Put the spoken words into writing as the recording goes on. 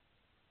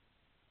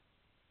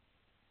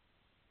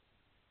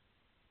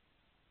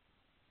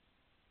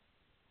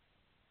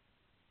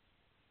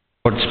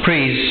God's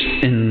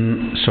praise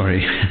in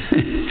Psalm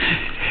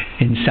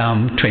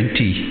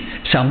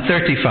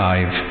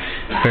 35,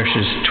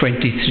 verses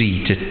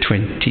 23 to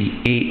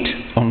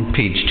 28 on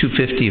page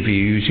 250 if you're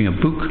using a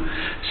book.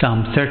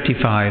 Psalm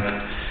 35,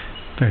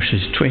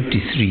 verses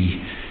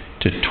 23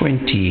 to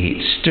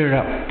 28. Stir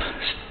up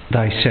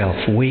thyself,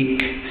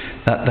 wake,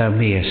 that thou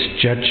mayest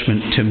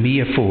judgment to me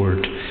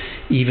afford,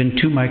 even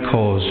to my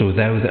cause, O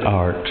thou that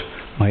art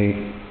my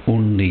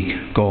only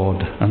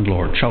God and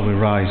Lord. Shall we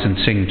rise and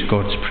sing to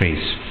God's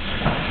praise?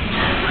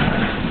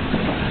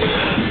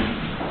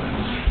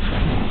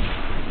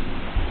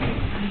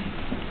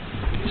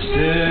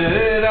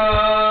 Stir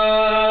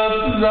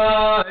up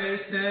thyself,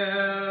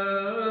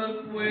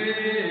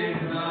 wake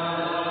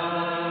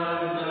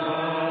that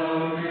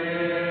thou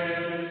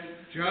mayest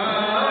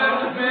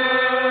judgment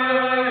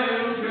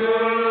to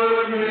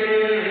me afford, even to my cause, O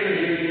thou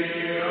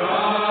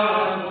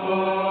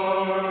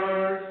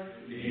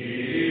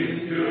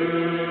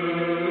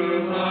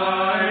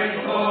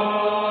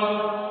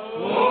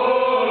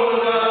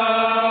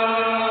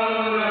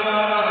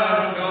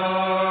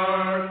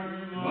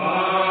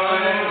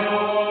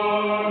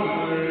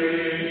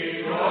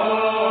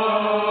art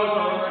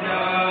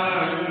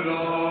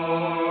my only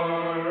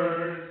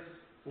God and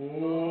Lord. O Lord,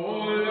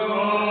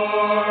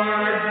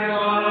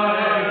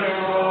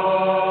 my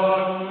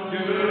God, do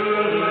thou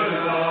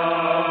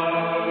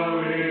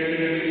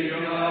rejoice,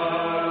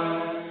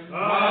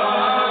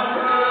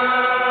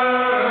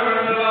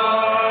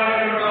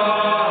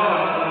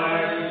 affirm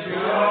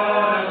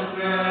thy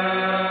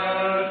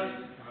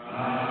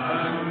righteousness, and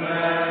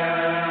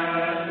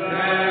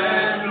let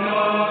them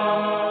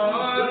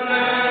not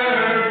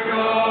their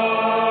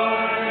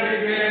joy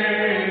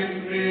against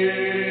me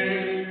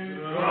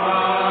triumphantly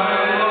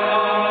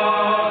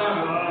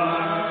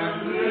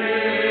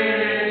express,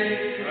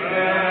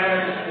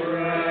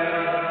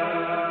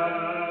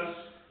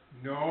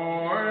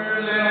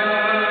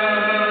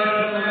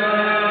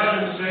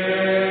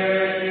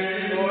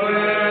 nor let them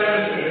say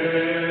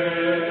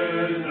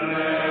within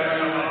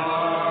their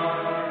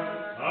heart,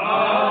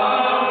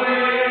 how we would have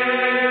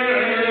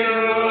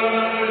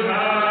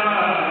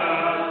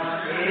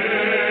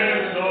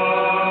his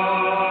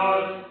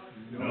thought,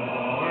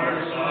 nor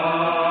suffer them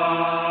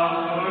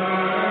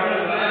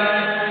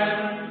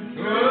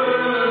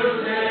to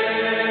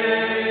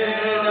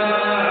say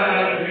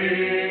that he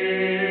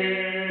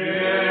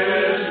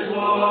is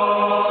swallowed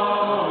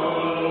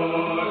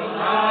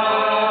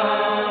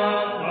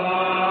up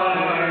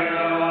by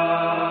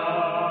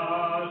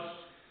us.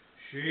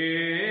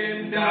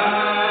 Shamed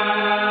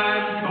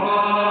and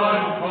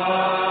confounded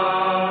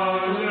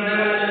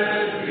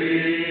be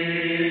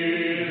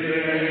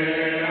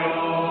they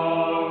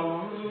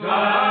all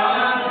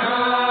that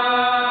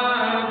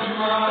catch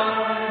my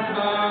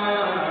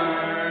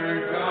heart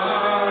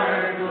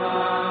are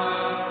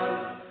glad.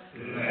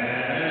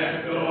 Let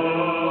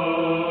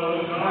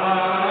those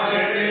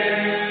hiding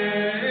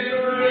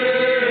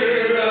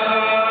fear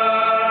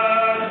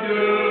and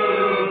do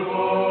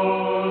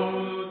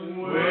boast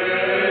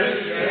with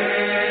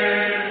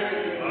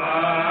shame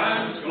and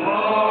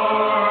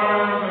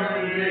scorn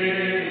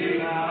be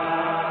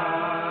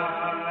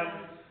glad.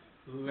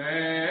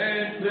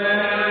 Let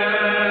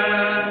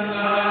them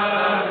that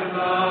love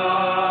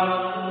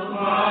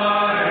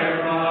my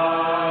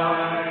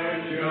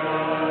righteous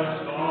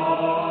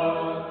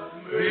cause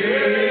be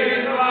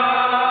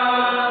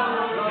glad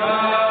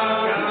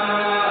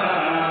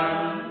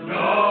and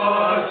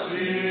not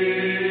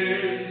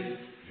cease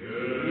to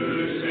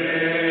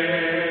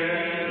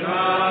say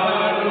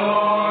that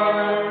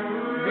Lord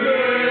be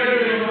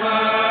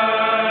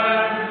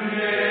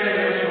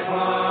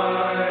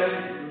magnified,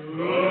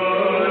 who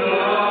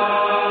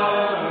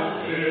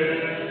loves his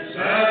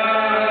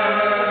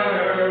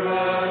servant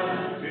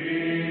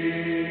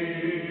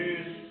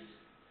peace.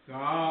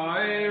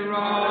 Thy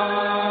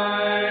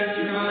righteousness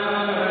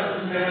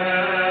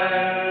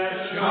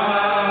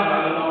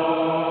shall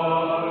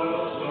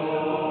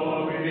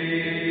also be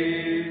declared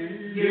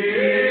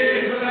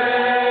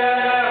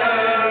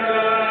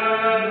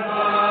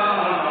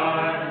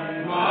by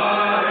my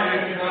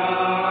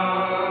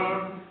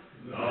tongue.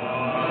 The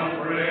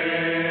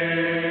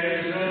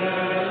praises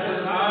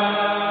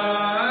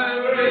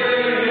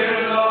that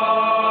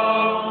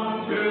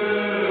belong to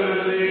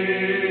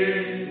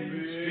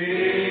thee,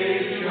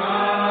 speak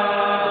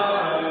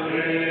shall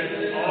it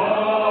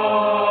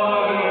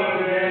all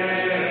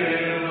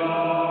day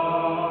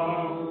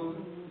long.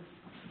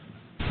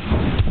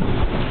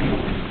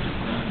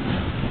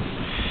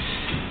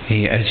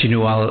 Hey, as you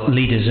know, I'll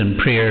lead us in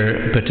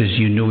prayer, but as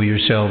you know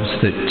yourselves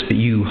that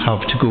you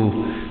have to go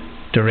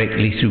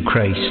directly through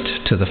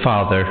Christ to the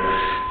Father,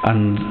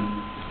 and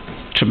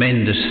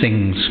tremendous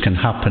things can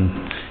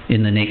happen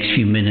in the next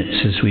few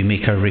minutes as we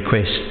make our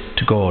request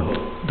to God.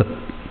 The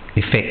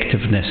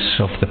effectiveness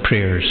of the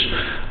prayers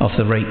of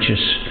the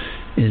righteous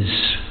is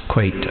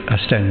quite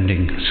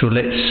astounding. So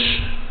let's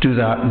do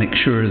that, make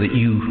sure that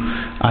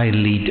I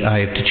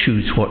have to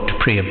choose what to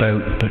pray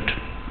about, but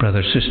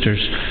brothers, sisters,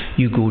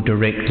 you go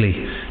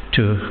directly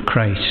to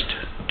Christ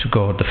to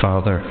God the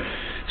Father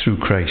through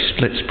Christ.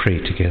 Let's pray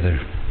together.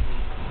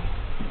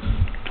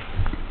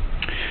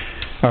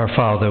 Our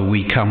Father,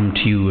 we come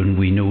to you and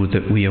we know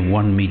that we have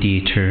one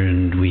mediator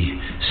and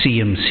we see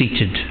him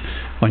seated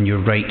on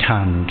your right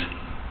hand.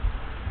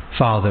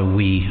 Father,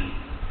 we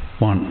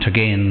want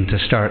again to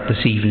start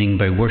this evening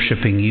by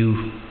worshipping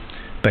you,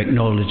 by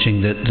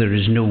acknowledging that there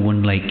is no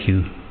one like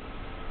you,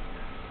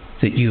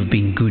 that you've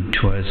been good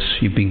to us,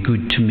 you've been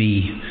good to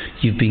me,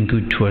 you've been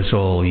good to us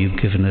all, you've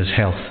given us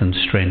health and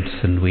strength,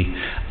 and we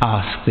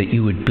ask that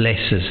you would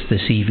bless us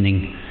this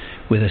evening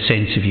with a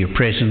sense of your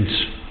presence.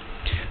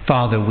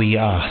 Father, we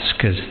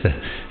ask, as the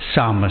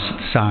psalmist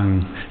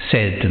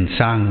said and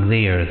sang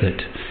there,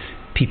 that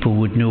people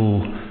would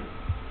know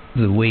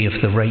the way of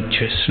the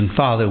righteous. And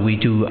Father, we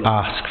do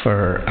ask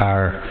for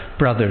our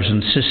brothers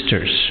and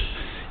sisters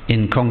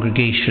in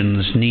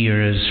congregations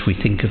near us. We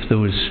think of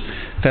those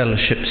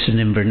fellowships in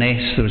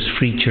Inverness, those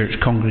free church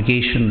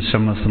congregations,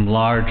 some of them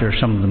larger,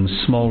 some of them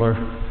smaller.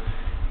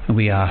 And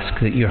we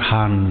ask that your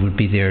hand would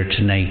be there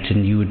tonight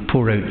and you would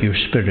pour out your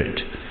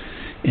Spirit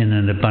in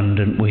an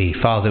abundant way.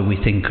 Father, we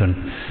think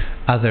on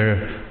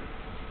other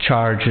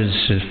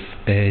charges of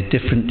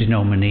different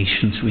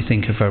denominations. We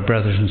think of our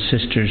brothers and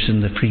sisters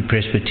in the Free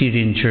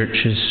Presbyterian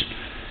churches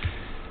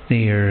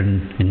there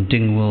in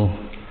Dingwall.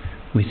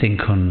 We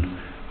think on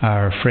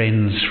our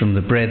friends from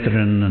the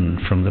Brethren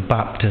and from the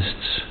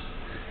Baptists.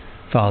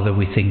 Father,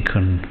 we think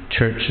on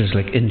churches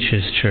like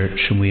Inch's Church,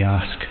 and we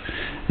ask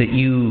that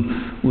you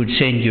would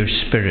send your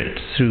Spirit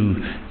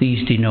through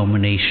these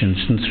denominations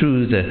and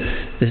through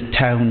the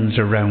towns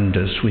around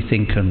us. We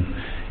think on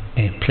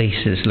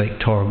places like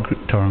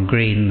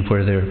Torrengrain,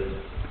 where they're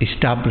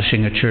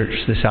establishing a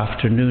church this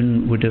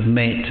afternoon, would have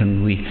met,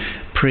 and we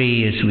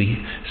pray as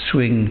we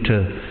swing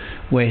to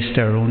west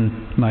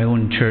my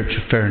own church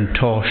of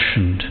Ferntosh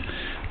and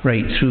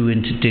right through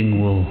into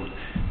Dingwall.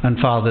 And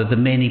Father, the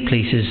many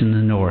places in the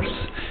north,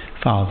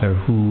 Father,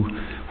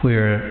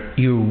 where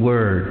your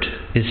word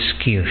is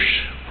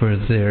scarce, where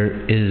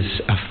there is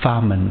a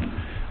famine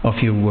of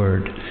your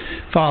word.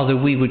 Father,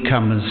 we would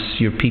come as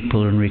your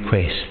people and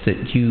request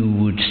that you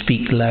would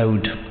speak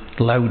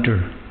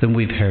louder than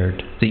we've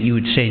heard, that you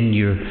would send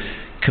your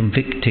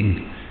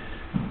convicting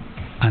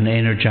and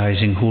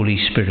energizing Holy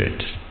Spirit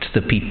to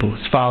the people.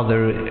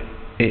 Father,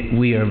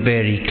 we are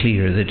very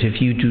clear that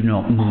if you do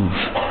not move,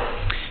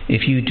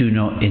 if you do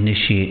not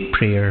initiate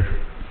prayer,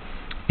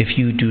 if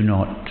you do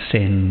not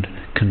send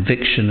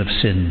conviction of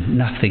sin,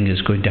 nothing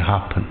is going to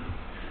happen.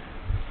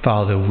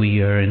 Father,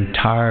 we are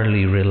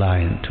entirely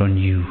reliant on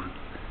you.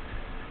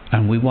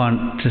 And we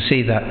want to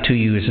say that to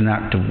you as an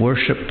act of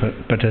worship,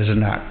 but as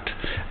an act,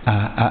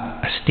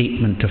 a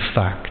statement of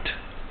fact.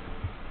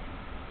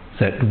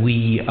 That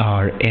we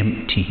are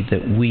empty,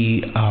 that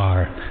we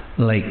are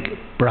like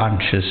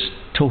branches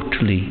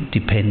totally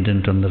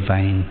dependent on the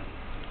vine.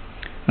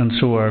 And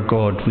so, our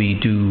God, we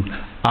do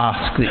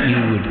ask that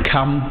you would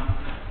come.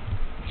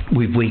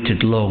 We've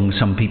waited long.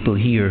 Some people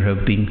here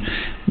have been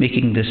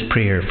making this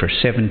prayer for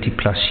 70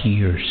 plus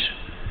years.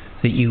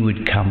 That you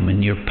would come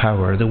in your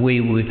power. The way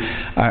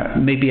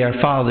maybe our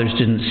fathers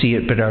didn't see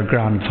it, but our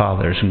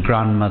grandfathers and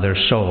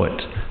grandmothers saw it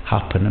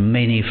happen. And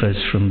many of us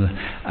from the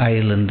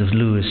island of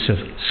Lewis of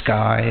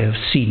Skye have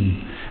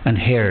seen and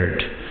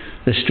heard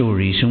the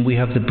stories. And we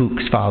have the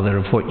books, Father,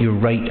 of what your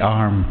right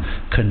arm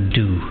can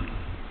do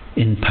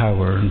in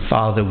power. And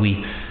Father,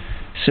 we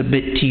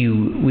submit to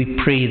you. We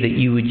pray that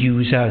you would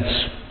use us,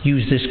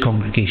 use this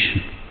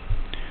congregation,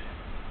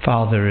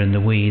 Father, in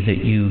the way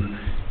that you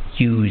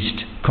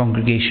used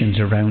congregations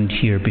around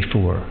here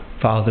before.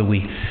 Father,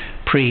 we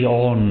pray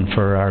on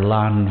for our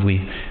land.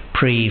 We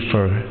pray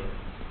for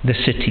the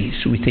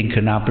cities. We think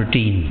in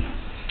Aberdeen,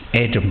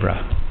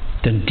 Edinburgh,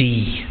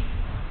 Dundee,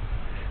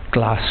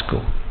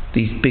 Glasgow,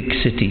 these big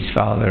cities,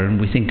 Father, and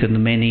we think of the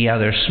many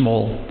other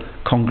small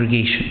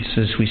congregations,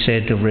 as we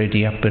said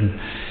already, up in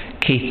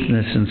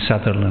Caithness and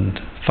Sutherland,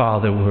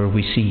 Father, where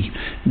we see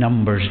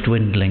numbers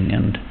dwindling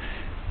and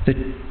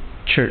the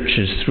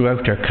churches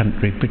throughout our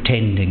country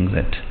pretending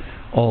that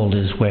all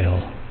is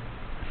well.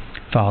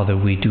 Father,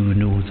 we do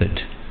know that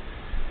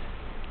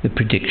the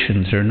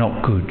predictions are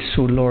not good.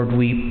 So, Lord,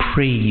 we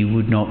pray you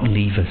would not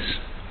leave us,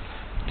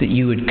 that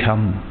you would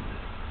come,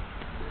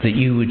 that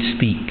you would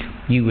speak,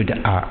 you would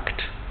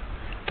act.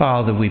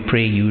 Father, we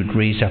pray you would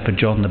raise up a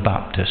John the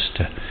Baptist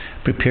to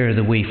prepare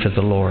the way for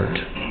the Lord,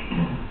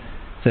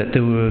 that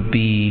there would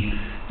be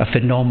a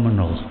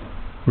phenomenal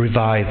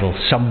revival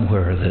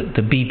somewhere that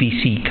the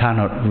BBC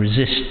cannot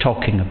resist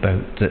talking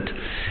about, that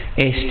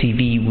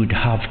STV would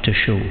have to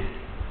show,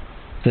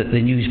 that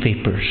the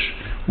newspapers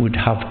would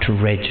have to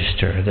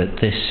register, that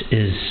this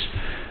is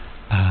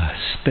a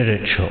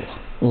spiritual,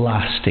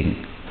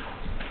 lasting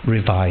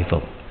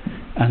revival,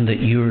 and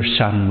that your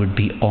Son would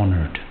be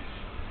honoured.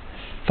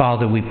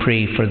 Father, we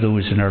pray for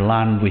those in our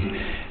land. We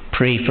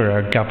pray for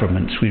our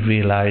governments. We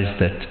realise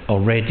that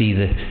already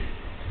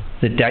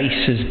the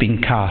dice has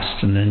been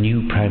cast and a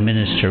new Prime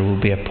Minister will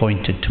be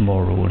appointed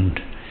tomorrow and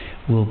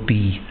will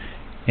be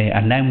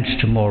announced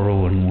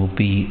tomorrow and will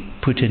be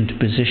put into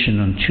position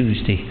on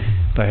Tuesday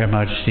by Her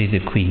Majesty the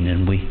Queen.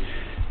 And we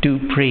do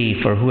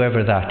pray for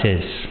whoever that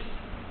is,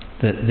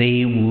 that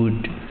they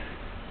would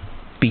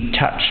be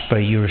touched by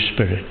your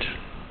Spirit.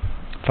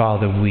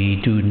 Father,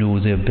 we do know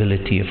the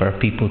ability of our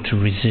people to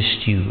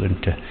resist you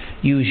and to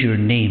use your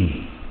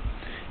name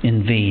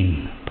in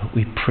vain, but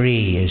we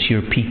pray as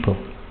your people.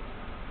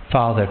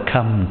 Father,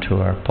 come to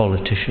our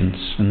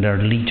politicians and our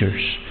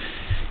leaders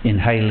in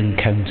Highland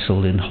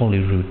Council, in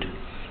Holyrood,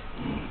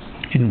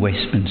 in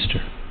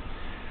Westminster.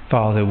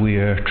 Father, we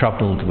are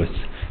troubled with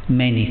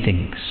many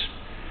things,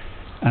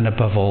 and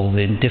above all the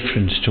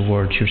indifference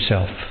towards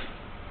yourself.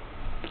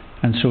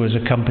 And so as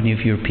a company of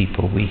your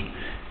people, we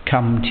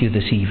come to you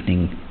this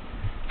evening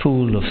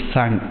full of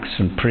thanks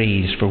and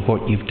praise for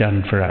what you've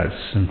done for us,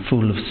 and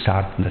full of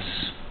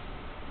sadness,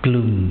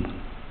 gloom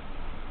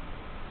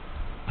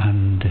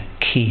and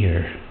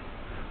care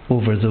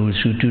over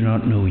those who do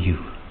not know you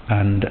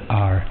and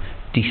are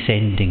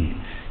descending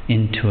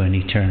into an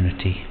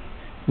eternity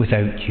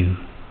without you.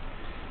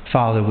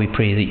 Father, we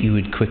pray that you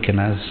would quicken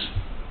us,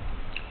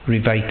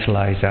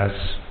 revitalize us.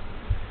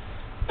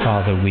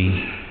 Father,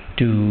 we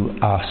do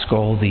ask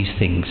all these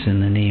things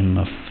in the name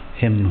of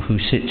him who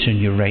sits on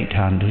your right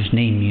hand, whose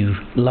name you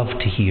love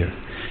to hear,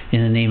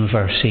 in the name of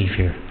our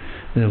Saviour,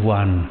 the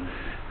one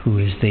who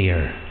is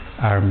there,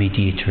 our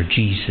mediator,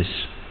 Jesus.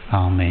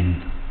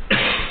 Amen.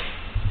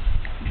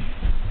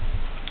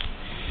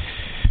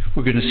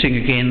 We're going to sing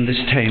again, this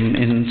time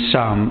in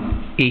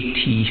Psalm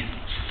 80,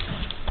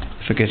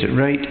 if I get it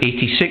right,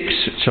 86.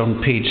 It's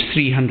on page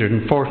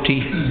 340,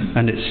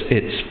 and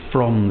it's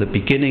from the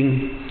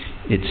beginning.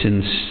 It's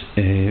in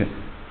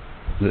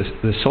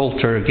the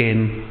Psalter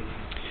again,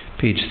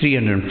 page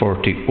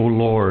 340. O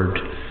Lord,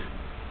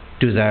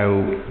 do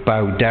thou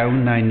bow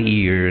down thine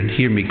ear and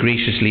hear me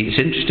graciously. It's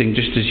interesting,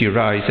 just as you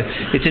rise,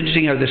 it's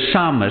interesting how the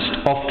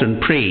psalmist often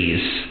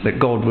prays that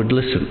God would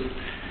listen.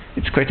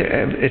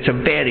 It's a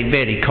very,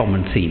 very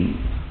common theme.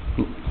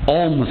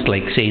 Almost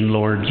like saying,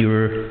 Lord,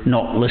 you're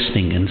not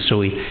listening. And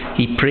so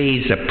he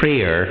prays a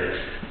prayer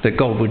that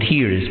God would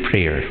hear his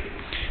prayer.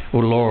 O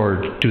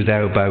Lord, do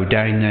thou bow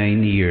down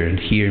thine ear and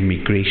hear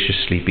me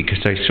graciously, because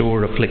I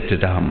sore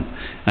afflicted am,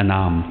 and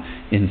am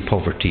in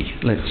poverty.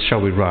 Shall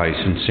we rise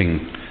and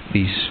sing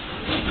these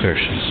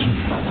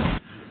verses?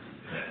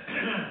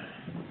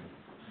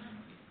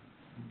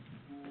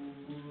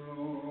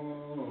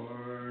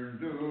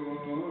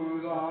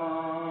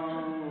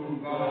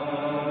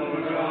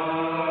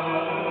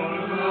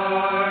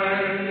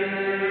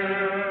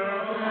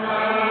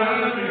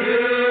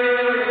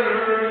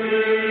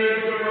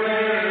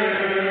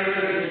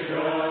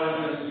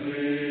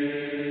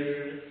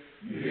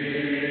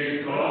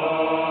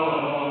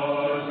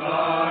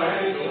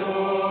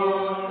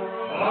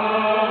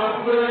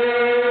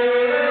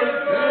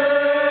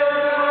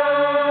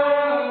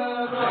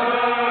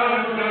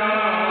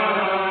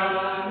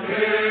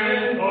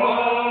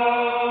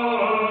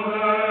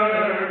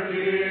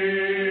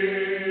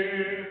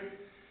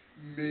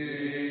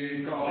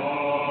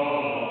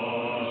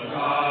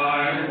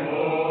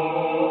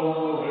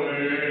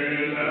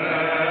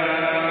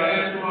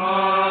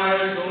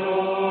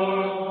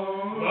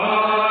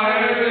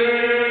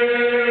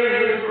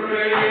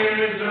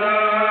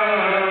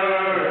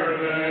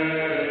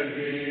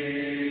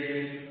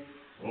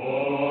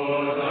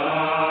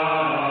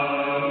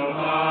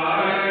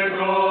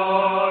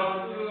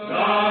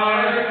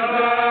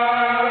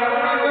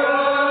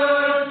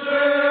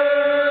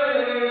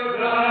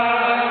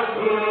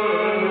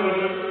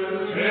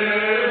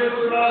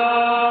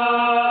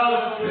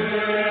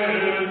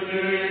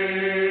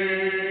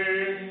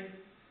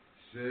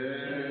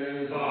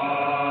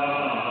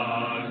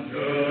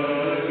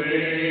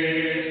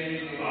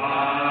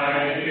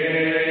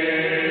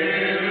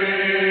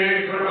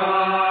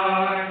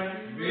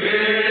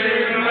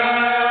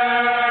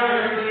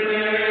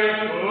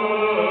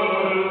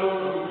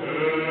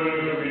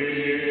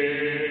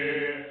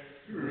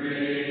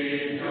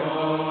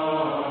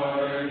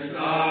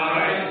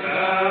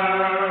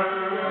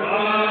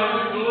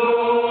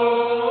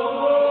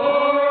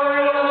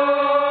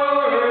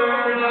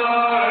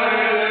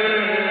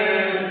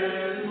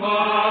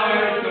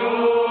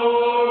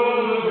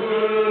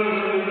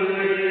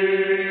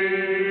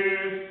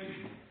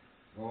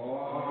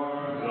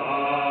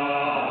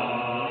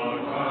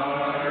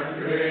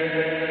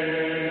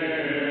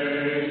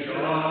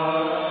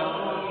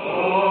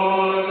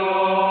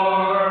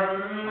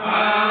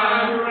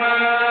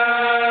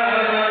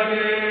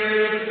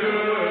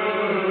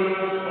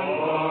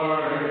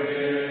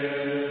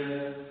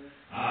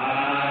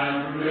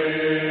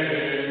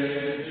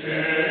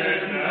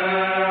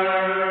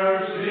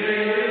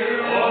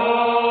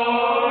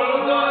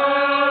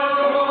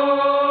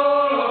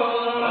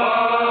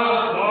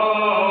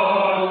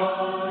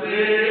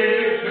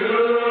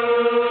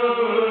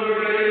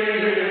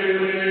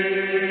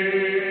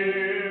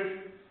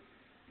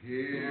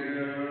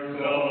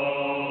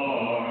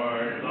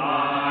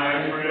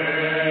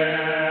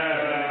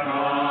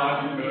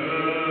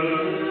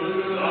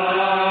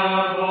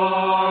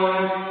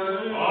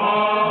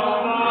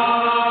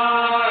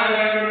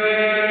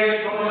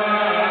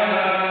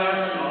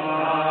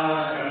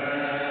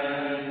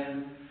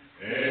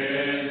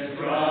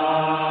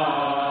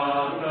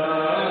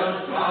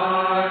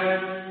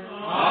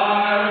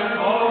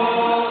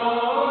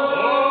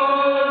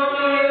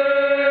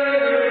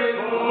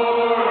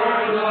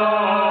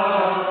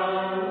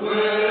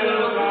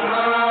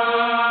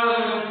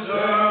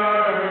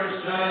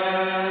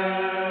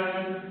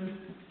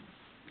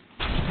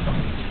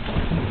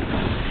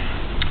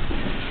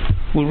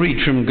 We'll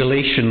read from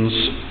Galatians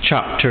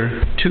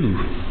chapter 2.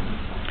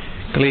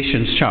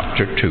 Galatians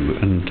chapter 2,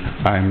 and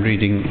I'm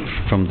reading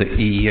from the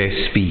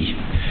ESV.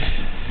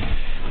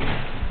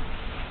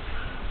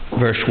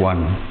 Verse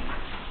 1.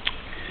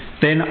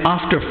 Then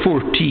after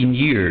 14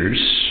 years,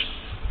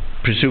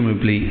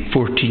 presumably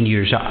 14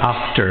 years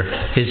after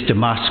his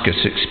Damascus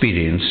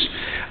experience,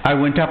 I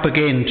went up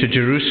again to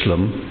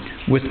Jerusalem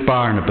with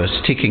Barnabas,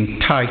 taking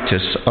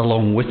Titus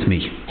along with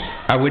me.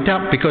 I went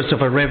up because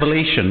of a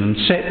revelation and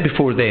set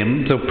before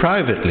them, though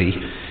privately,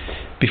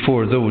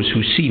 before those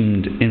who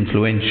seemed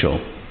influential,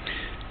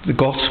 the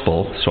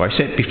gospel. So I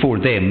set before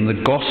them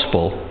the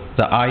gospel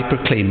that I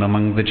proclaim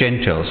among the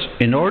Gentiles,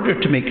 in order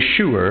to make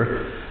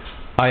sure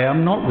I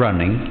am not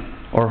running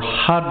or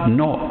had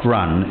not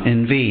run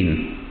in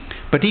vain.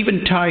 But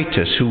even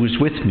Titus, who was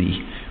with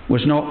me,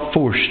 was not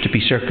forced to be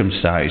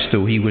circumcised,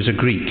 though he was a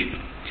Greek.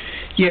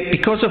 Yet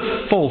because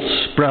of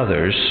false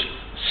brothers,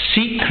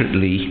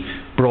 secretly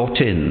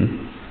brought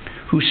in,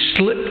 who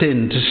slipped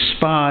in to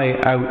spy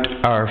out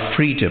our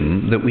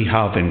freedom that we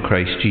have in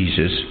Christ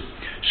Jesus,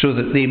 so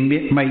that they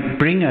might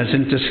bring us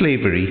into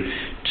slavery,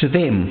 to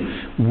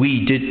them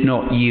we did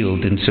not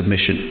yield in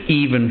submission,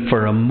 even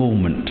for a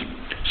moment,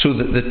 so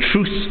that the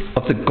truth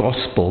of the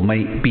gospel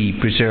might be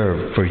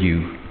preserved for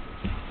you.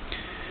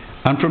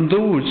 And from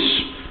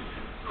those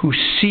who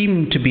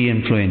seem to be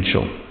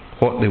influential,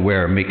 what they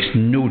were makes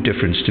no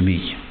difference to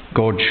me.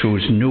 God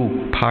shows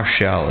no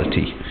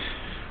partiality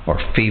or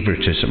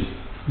favoritism.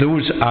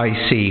 Those, I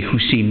say, who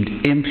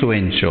seemed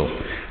influential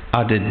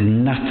added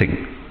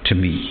nothing to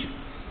me.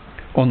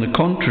 On the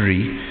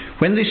contrary,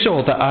 when they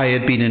saw that I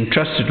had been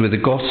entrusted with the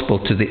gospel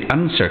to the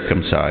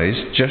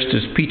uncircumcised, just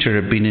as Peter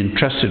had been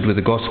entrusted with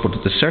the gospel to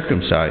the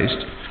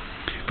circumcised,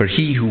 for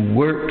he who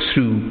worked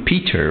through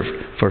Peter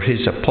for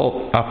his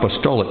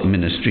apostolic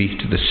ministry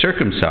to the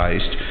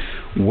circumcised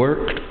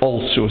worked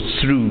also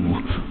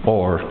through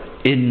or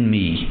in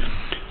me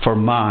for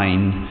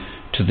mine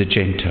to the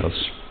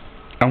Gentiles.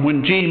 And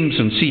when James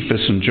and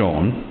Cephas and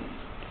John,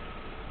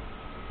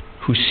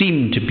 who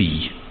seemed to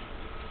be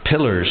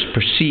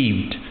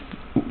perceived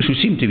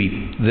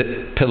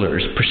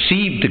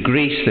the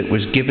grace that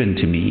was given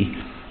to me,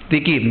 they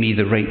gave me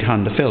the right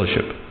hand of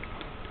fellowship,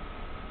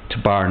 to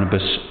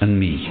Barnabas and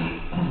me,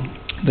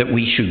 that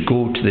we should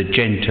go to the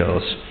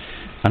Gentiles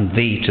and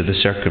they to the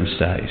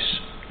circumcised.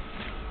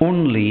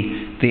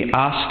 Only they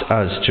asked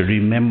us to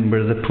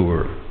remember the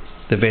poor,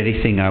 the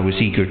very thing I was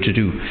eager to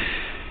do.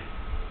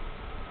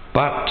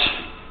 But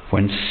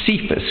when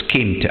Cephas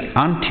came to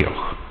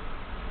Antioch,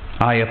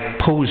 I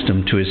opposed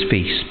him to his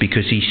face,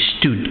 because he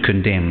stood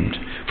condemned.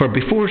 For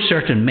before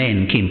certain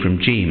men came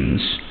from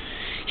James,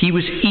 he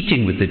was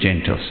eating with the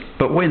Gentiles.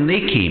 But when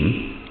they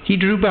came, he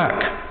drew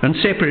back and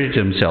separated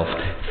himself,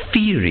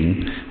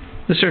 fearing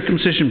the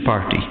circumcision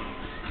party.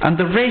 And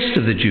the rest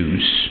of the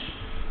Jews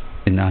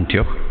in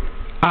Antioch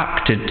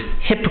acted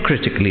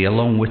hypocritically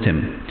along with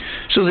him,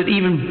 so that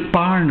even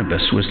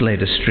Barnabas was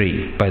led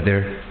astray by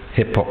their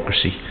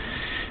hypocrisy.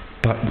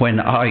 But when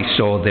I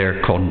saw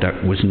their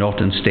conduct was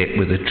not in step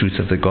with the truth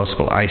of the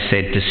gospel, I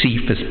said to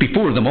Cephas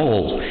before them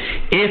all,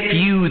 if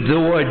you,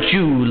 though a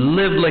Jew,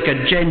 live like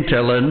a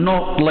Gentile and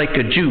not like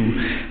a Jew,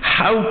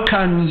 how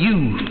can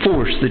you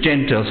force the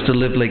Gentiles to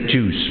live like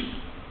Jews?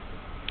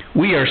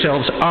 We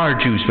ourselves are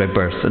Jews by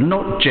birth and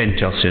not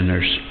Gentile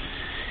sinners.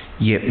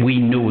 Yet we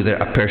know that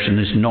a person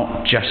is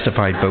not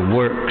justified by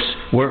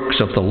works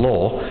of the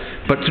law,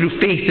 but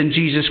through faith in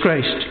Jesus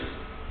Christ.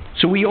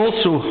 So we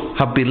also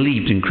have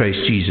believed in Christ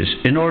Jesus,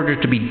 in order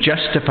to be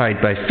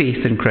justified by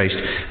faith in Christ,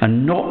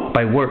 and not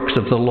by works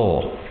of the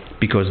law,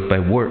 because by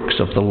works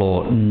of the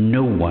law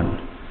no one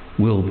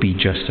will be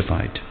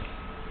justified.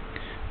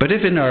 But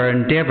if in our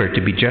endeavour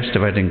to be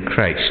justified in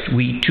Christ,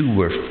 we too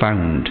were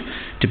found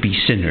to be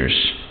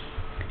sinners,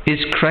 is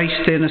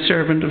Christ then a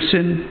servant of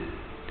sin?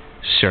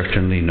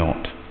 Certainly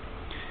not.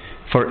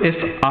 For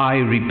if I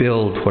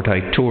rebuild what I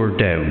tore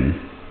down,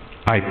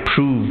 I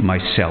prove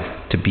myself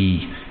to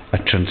be a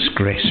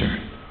transgressor.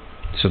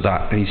 So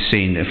that he's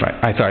saying, if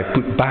I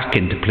put back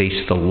into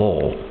place the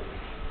law.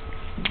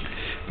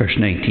 Verse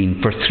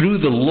 19, for through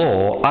the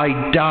law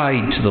I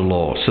died to the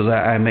law, so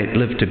that I might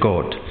live to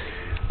God.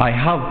 I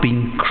have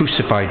been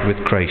crucified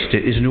with Christ.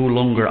 It is no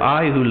longer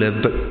I who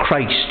live, but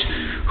Christ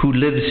who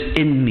lives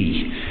in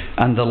me.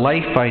 And the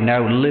life I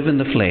now live in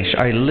the flesh,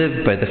 I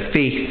live by the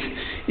faith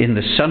in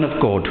the Son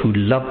of God, who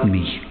loved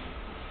me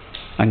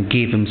and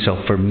gave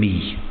himself for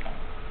me.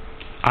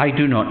 I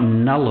do not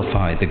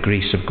nullify the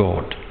grace of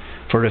God,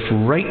 for if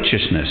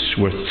righteousness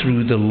were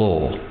through the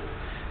law,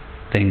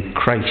 then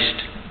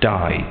Christ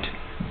died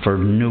for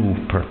no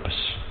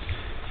purpose.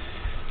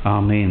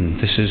 Amen.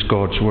 This is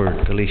God's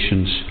word,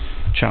 Galatians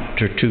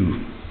chapter 2.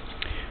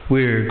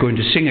 We're going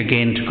to sing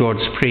again to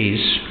God's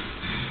praise,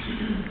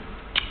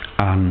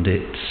 and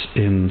it's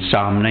in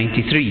Psalm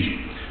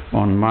 93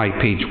 on my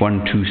page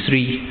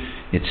 123.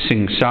 It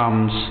sings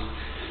Psalms.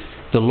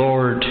 The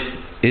Lord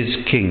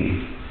is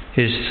King.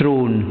 His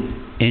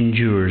throne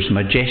endures,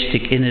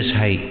 majestic in his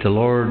height. The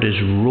Lord is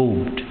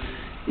robed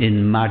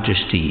in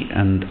majesty,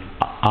 and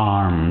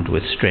armed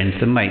with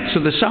strength and might. So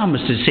the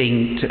psalmist is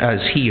saying to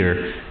us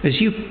here,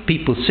 as you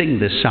people sing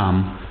this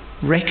psalm,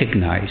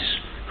 recognize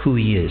who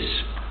he is.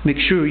 Make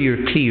sure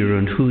you're clear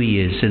on who he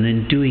is, and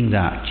in doing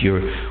that,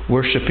 you're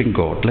worshipping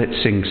God.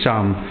 Let's sing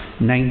Psalm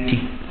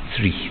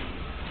 93.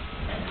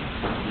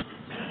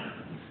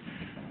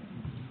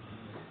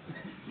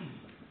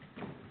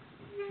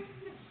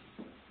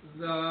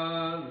 The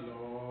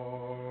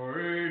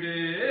Lord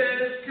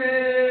is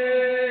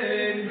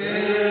King,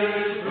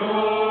 His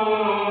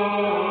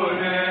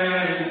throne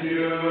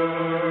endures,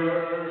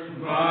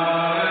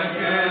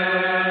 majestic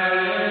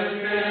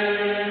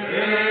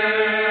in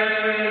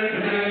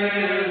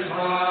His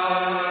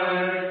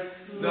height.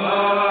 The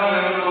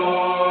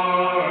Lord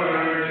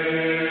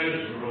is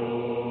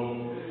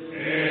robed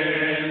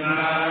in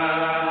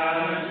majesty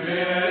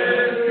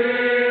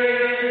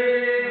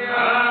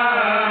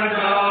and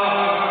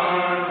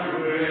armed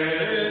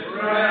with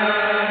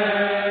strength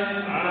and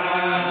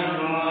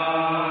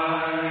might.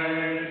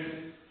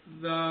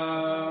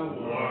 The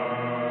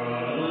world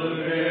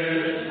is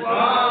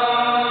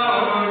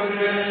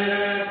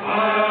founded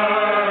firm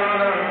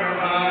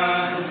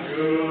and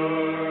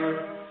sure.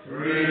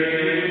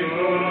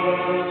 Remove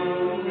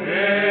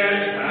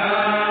it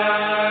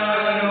cannot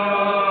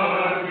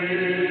be.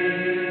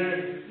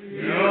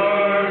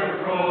 Your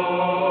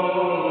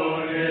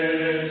throne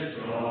is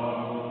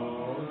strong,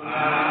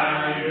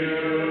 and you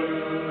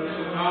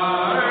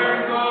are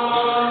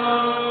God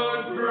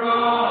from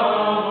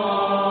all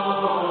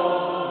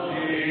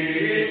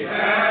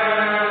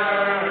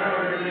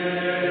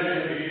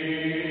eternity.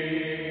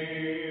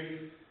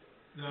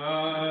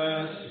 The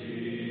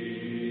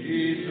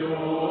seas, O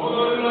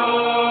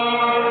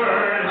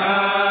Lord,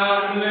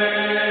 have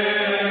lifted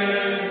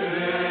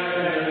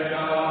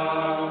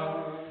up.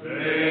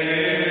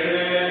 They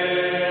lifted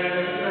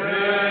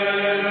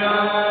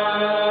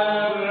up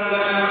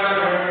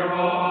their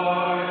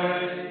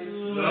voice.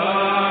 The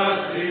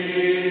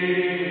seas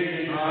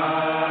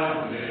have lifted up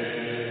their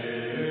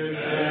wind and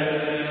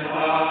made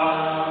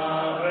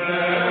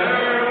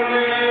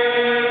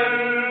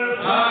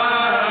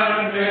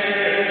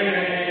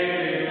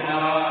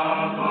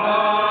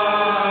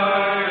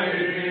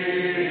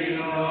a mighty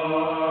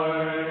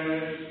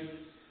noise.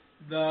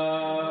 The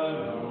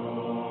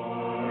Lord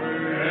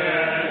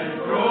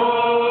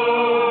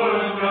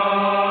enthroned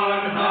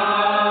on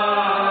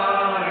high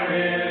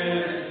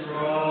is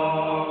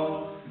strong,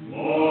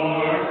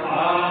 more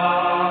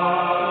powerful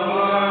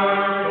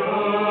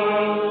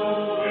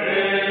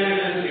is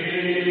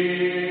He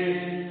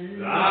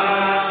than thunder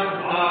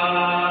of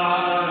the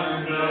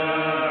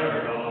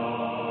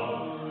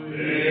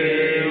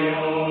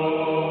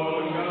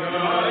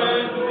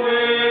ocean's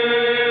waves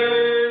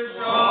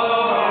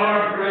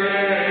or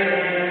breakers of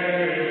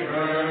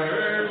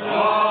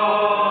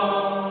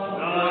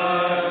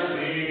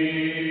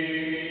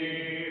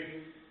the sea.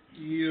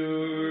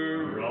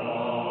 Your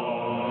royal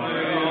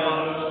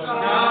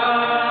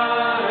statutes,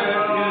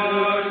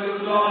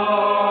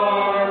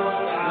 Lord,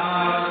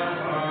 stand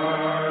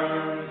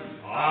firm.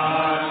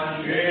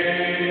 Unshaken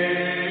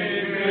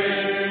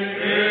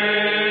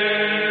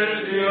is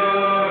your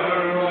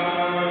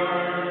word,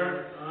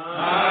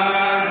 and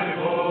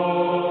holiness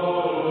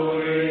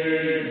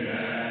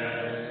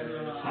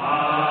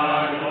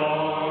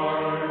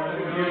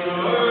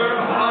adorn your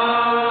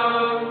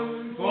house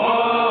for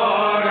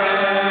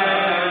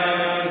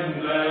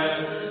endless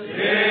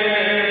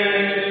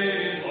days,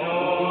 O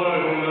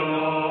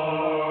Lord.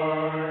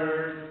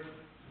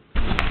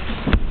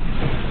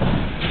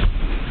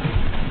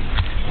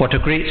 What a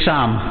great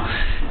psalm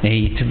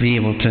to be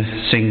able to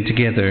sing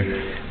together.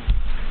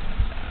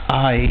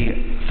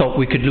 I thought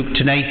we could look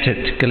tonight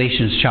at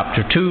Galatians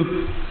chapter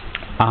 2,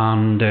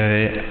 and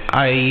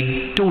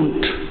I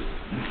don't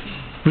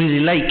really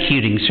like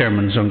hearing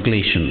sermons on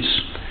Galatians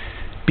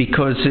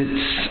because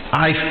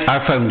I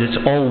found it's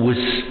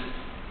always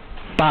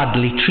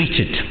badly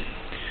treated.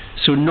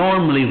 So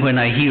normally when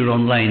I hear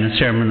online a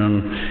sermon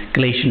on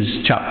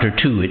Galatians chapter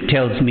 2, it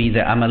tells me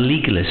that I'm a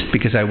legalist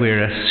because I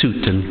wear a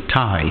suit and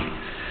tie.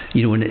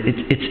 You know, and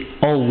it's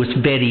always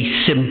very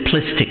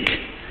simplistic,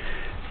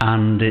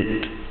 and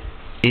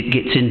it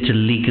gets into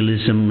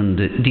legalism, and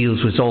it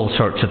deals with all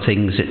sorts of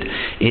things.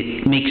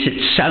 It makes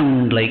it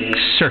sound like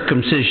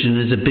circumcision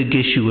is a big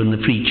issue in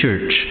the free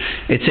church,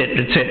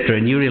 etc., etc.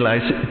 And you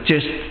realise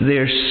just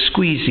they're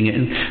squeezing it.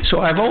 And so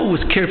I've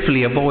always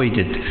carefully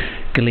avoided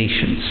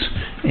Galatians.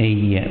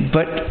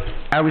 But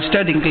I was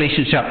studying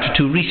Galatians chapter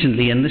 2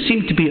 recently, and there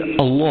seemed to be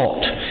a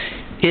lot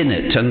in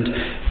it.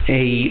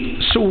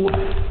 And so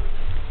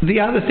the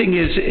other thing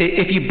is,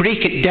 if you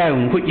break it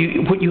down, what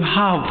you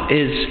have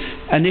is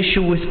an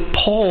issue with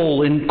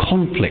Paul in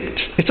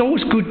conflict. It's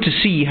always good to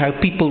see how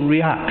people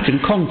react in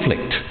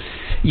conflict.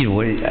 You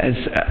know, as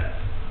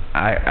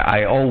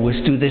I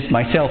always do this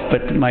myself,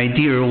 but my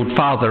dear old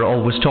father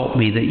always taught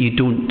me that you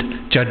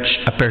don't judge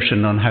a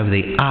person on how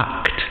they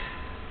act,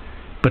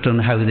 but on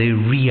how they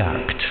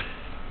react.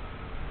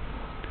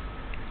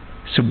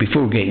 So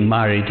before getting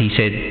married, he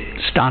said,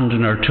 stand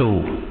on her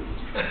toe.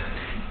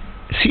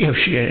 See how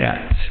she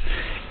reacts.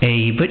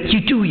 But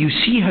you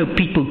see how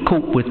people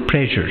cope with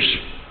pressures.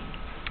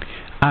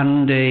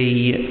 And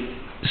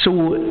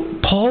so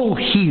Paul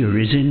here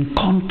is in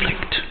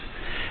conflict.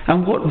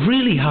 And what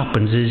really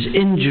happens is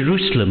in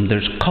Jerusalem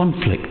there's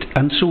conflict.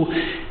 And so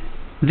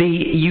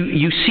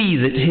you see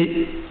that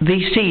they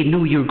say,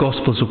 no, your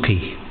gospel's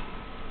okay.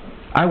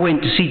 I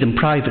went to see them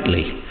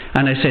privately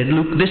and I said,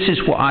 look, this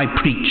is what I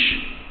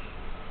preach.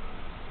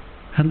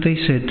 And they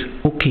said,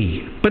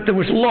 okay. But there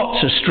was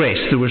lots of stress.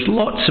 There was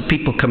lots of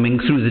people coming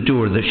through the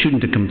door that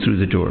shouldn't have come through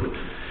the door.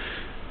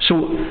 So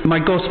my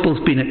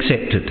gospel's been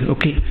accepted,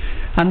 okay?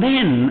 And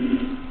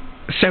then,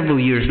 several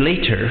years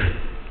later,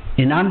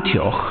 in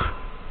Antioch,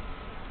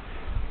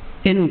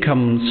 in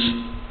comes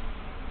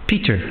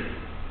Peter.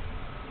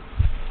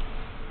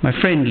 My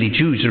friendly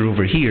Jews are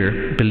over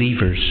here,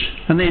 believers.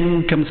 And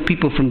then comes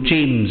people from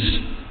James,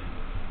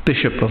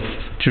 Bishop of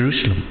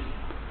Jerusalem.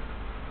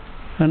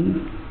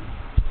 And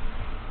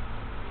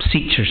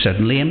seats are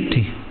suddenly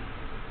empty.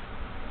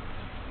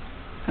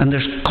 And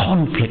there's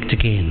conflict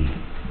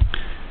again.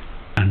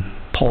 And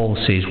Paul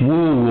says,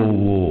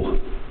 whoa.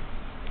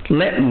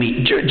 Let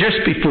me,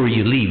 just before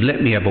you leave,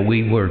 let me have a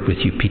wee word with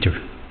you, Peter.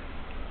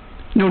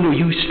 No,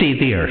 you stay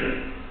there.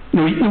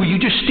 No, you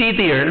just stay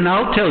there and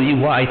I'll tell you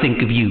what I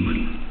think of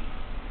you.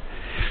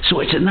 So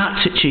it's in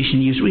that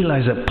situation you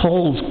realise that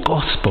Paul's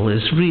gospel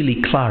is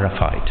really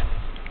clarified.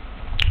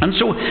 And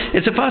so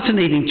it's a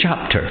fascinating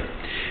chapter.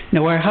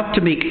 Now I have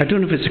to make, I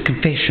don't know if it's a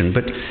confession,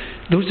 but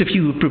those of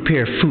you who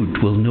prepare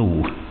food will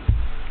know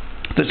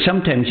that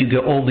sometimes you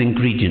get all the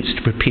ingredients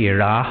to prepare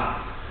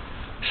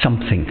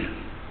something.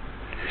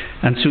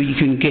 And so you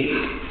can get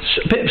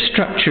a bit of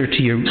structure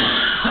to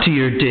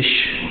your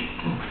dish,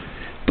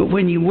 but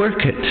when you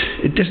work it,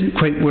 it doesn't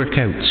quite work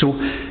out. So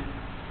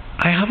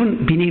I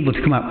haven't been able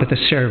to come up with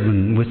a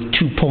sermon with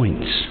 2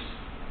 points,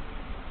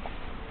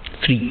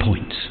 3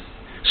 points.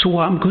 So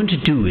what I'm going to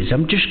do is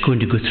I'm just going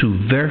to go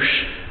through verse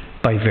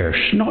by verse,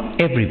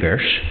 not every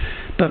verse,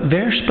 but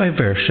verse by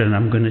verse, and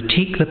I'm going to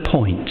take the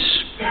points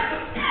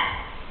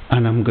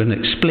and I'm going to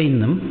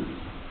explain them,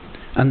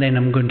 and then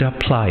I'm going to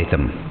apply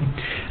them.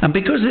 And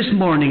because this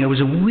morning I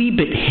was a wee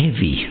bit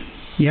heavy,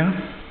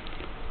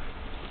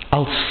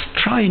 I'll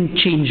try and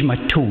change my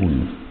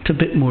tone to a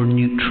bit more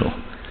neutral,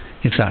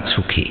 if that's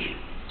okay.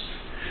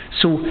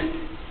 So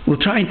we'll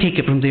try and take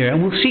it from there,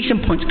 and we'll see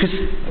some points, because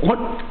what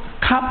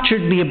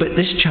captured me about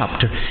this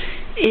chapter,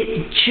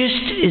 it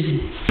just is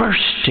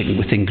bursting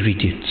with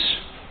ingredients.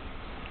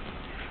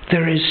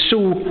 There is so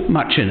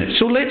much in it.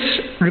 So let's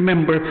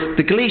remember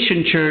the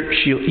church.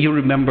 You'll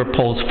remember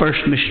Paul's first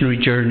missionary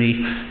journey,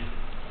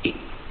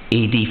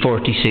 AD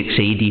 46,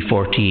 AD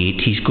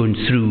 48. He's going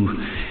through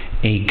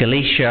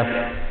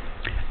Galatia,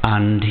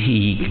 and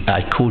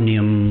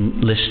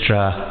Iconium,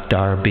 Lystra,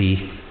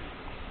 Derbe,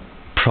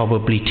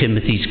 probably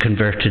Timothy's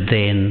converted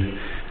then.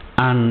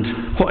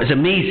 And what is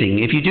amazing,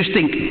 if you just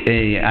think,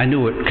 I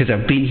know it because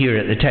I've been here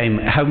at the time,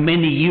 how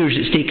many years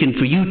it's taken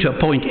for you to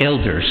appoint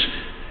elders.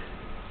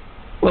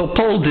 Well,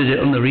 Paul did it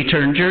on the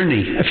return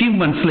journey. A few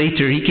months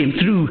later, he came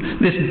through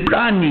this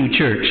brand new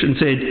church and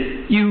said,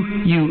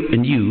 you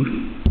and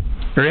you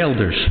are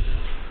elders.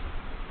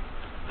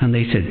 And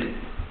they said,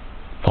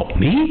 what,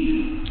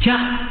 me?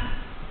 Yeah.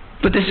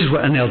 But this is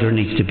what an elder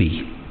needs to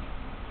be.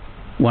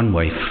 One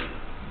wife.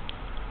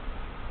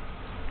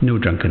 No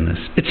drunkenness,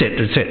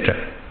 etc.,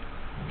 etc.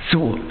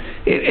 So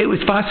it was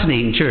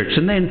fascinating church.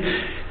 And then,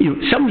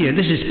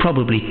 this is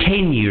probably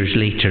 10 years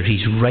later,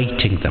 he's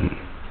writing them.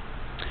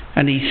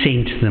 And he's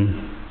saying to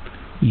them,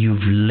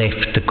 you've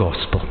left the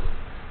gospel.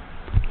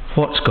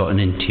 What's gotten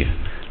into you?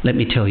 Let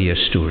me tell you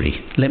a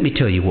story. Let me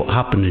tell you what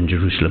happened in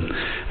Jerusalem,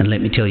 and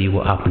let me tell you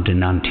what happened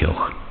in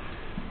Antioch.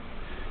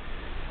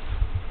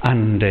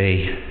 And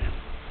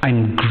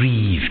I'm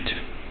grieved.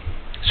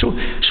 So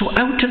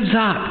out of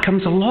that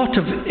comes a lot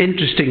of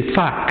interesting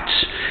facts.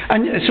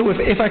 And so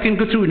if I can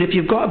go through, and if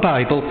you've got a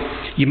Bible,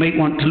 you might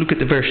want to look at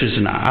the verses,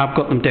 and I've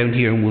got them down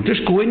here, and we'll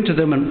just go into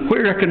them, and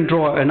where I can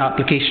draw an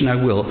application I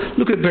will.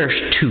 Look at verse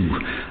 2.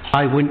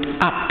 I went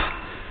up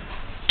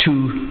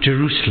to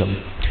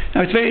Jerusalem.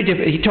 Now it's very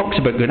different. He talks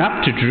about going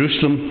up to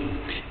Jerusalem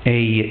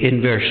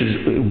in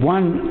verses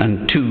 1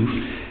 and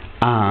 2.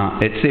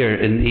 It's there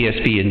in the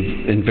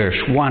ESV in verse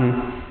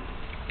 1.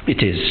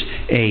 It is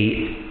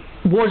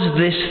was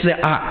this the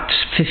Acts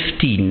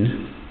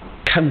 15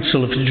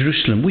 Council of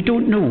Jerusalem? We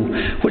don't know.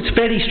 What's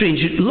very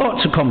strange,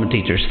 lots of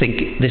commentators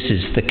think this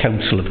is the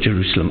Council of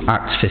Jerusalem,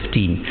 Acts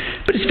 15.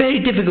 But it's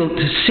very difficult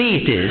to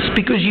say it is,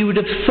 because you would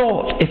have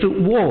thought if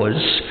it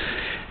was,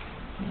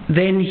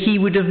 then he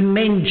would have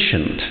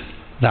mentioned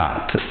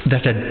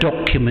that a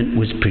document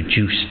was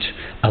produced,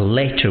 a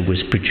letter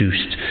was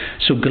produced.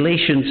 So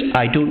Galatians,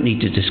 I don't need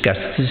to discuss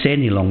this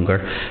any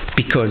longer,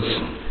 because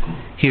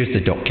here's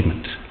the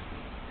document.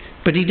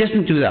 But he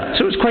doesn't do that.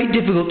 So it's quite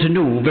difficult to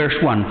know, verse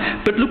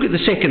 1. But look at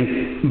the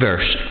second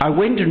verse. I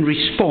went in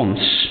response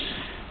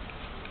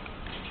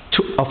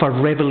of a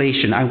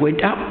revelation. I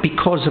went up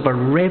because of a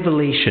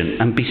revelation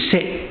and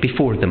beset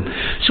before them.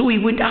 So he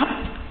went up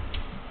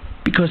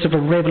because of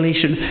a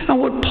revelation. And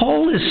what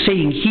Paul is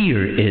saying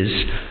here is,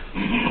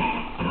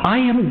 I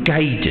am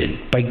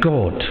guided by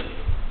God.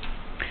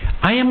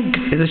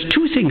 There's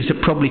two things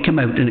that probably come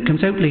out, and it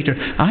comes out later.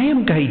 I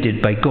am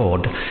guided by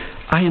God.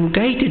 I am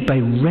guided by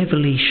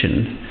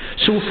revelation.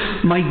 So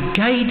my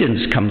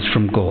guidance comes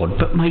from God,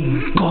 but my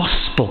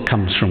gospel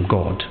comes from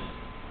God.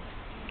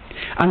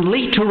 And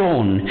later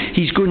on,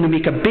 he's going to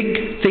make a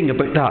big thing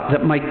about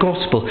that my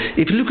gospel.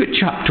 If you look at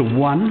chapter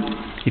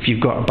 1, if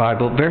you've got a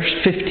Bible, verse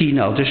 15,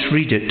 I'll just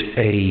read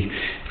it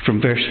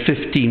from verse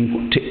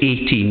 15 to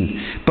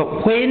 18.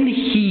 But when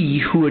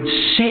he who had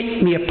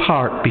set me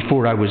apart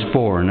before I was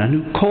born, and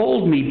who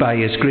called me by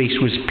his grace,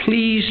 was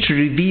pleased to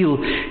reveal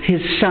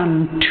his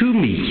Son to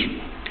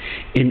me,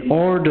 in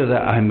order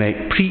that I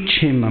might preach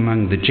him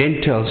among the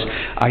Gentiles,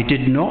 I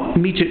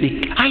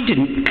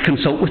didn't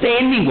consult with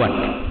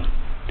anyone.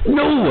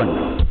 No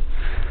one.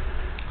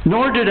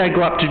 Nor did I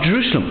go up to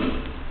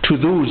Jerusalem to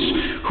those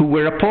who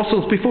were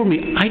apostles before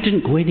me. I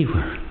didn't go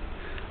anywhere.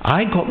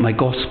 I got my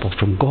gospel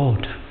from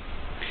God.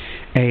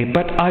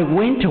 But I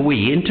went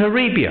away into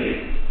Arabia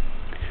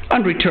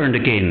and returned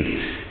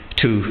again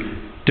to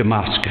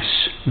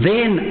Damascus.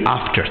 Then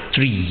after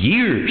 3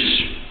 years,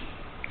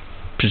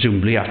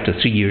 presumably after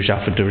 3 years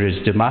after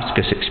his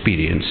Damascus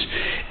experience,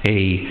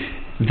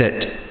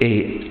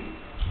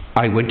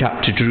 I went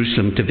up to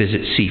Jerusalem to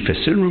visit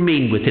Cephas and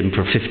remained with him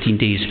for 15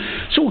 days.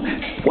 So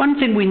one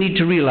thing we need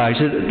to realise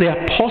is that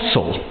the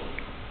apostle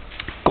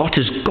got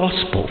his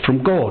gospel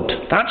from God.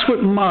 That's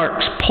what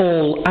marks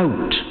Paul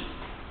out.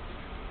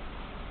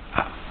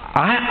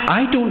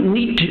 I don't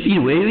need to, he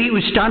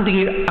was standing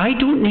here, I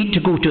don't need to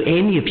go to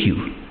any of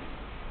you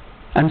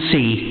and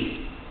say,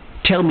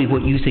 tell me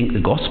what you think the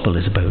gospel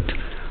is about.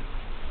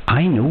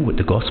 I know what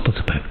the gospel's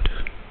about,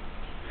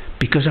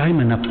 because I'm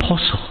an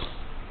apostle.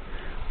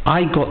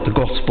 I got the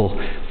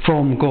gospel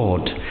from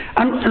God.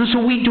 And so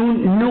we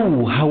don't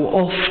know how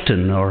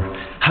often or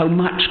how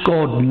much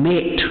God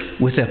met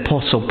with the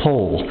Apostle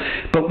Paul.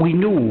 But we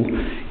know,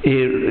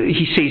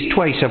 he says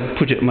twice, I've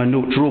put it in my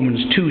notes, Romans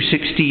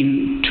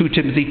 2:16, 2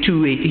 Timothy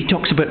 2:8, he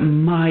talks about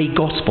my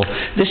gospel.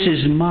 This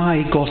is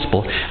my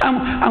gospel.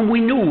 And we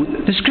know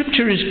the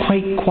scripture is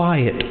quite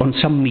quiet on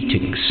some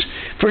meetings.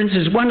 For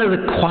instance, one of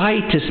the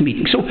quietest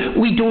meetings, so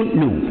we don't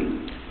know.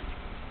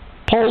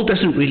 Paul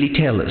doesn't really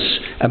tell us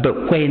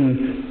about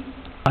when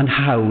and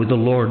how the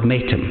Lord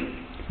met him.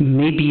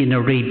 Maybe in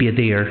Arabia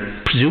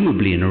there,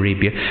 presumably in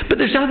Arabia. But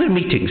there's other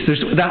meetings.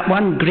 There's that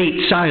one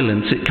great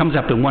silence that comes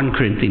up in 1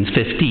 Corinthians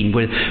 15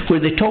 where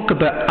they talk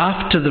about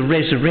after the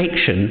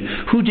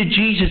resurrection, who did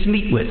Jesus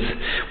meet with?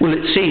 Well,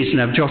 it says,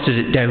 and I've jotted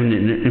it down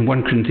in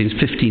 1 Corinthians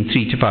 15,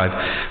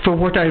 3-5, for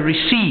what I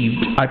received,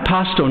 I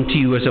passed on to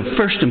you as of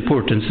first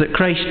importance, that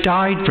Christ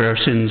died for our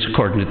sins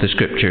according to the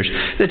Scriptures,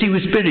 that he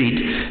was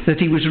buried, that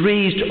he was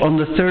raised on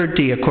the third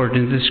day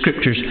according to the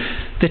Scriptures,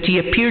 that he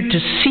appeared to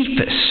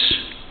Cephas,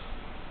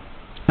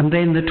 and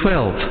then the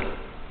 12.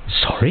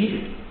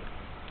 Sorry?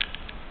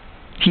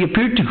 He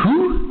appeared to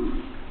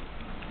who?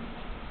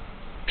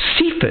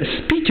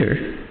 Cephas,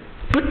 Peter.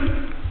 But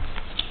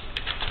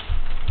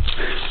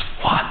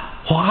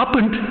what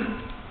happened?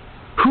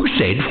 Who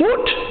said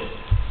what?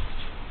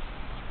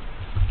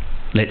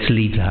 Let's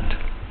leave that.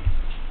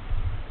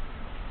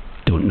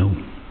 Don't know.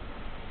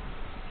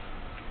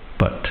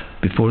 But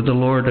before the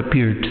Lord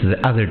appeared to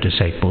the other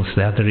disciples,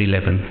 the other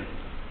 11,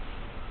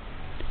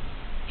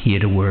 he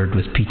had a word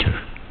with Peter.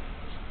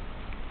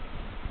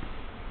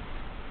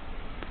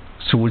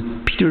 So was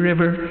Peter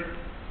ever?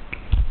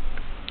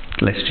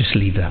 Let's just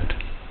leave that.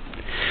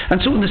 And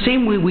so in the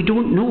same way, we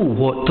don't know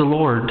what the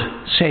Lord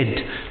said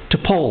to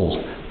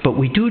Paul, but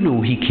we do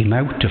know he came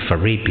out of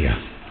Arabia.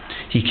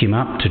 He came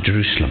up to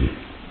Jerusalem.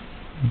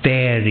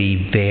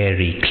 Very,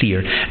 very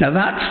clear. Now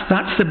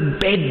that's the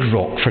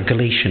bedrock for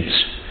Galatians.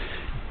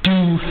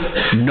 Do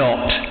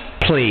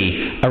not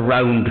play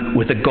around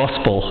with the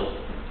gospel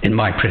in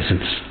my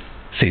presence,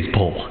 says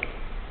Paul.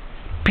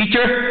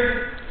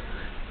 Peter?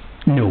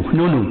 No,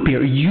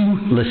 Peter, you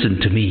listen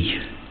to me.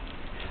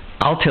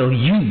 I'll tell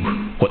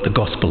you what the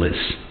gospel is,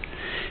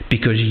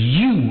 because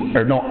you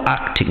are not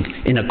acting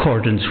in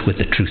accordance with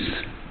the truth.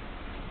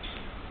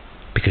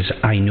 Because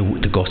I know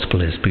what the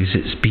gospel is, because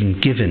it's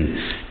been given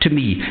to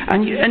me.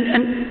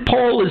 And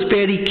Paul is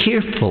very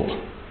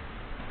careful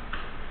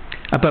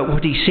about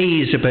what he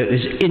says about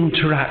his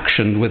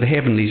interaction with the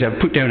heavenlies. I've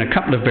put down a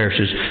couple of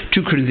verses,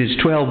 2 Corinthians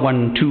 12, 1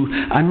 and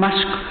 2. I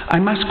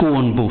must go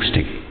on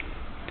boasting,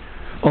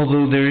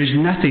 although there is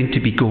nothing to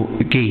be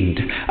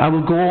gained. I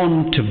will go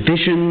on to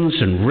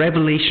visions and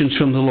revelations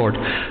from the Lord.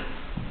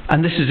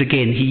 And this is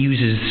again, he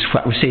uses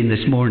what I was saying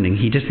this morning.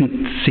 He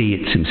doesn't say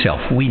it's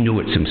himself. We know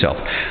it's himself.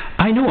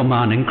 I know a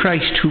man in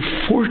Christ who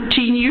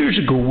 14 years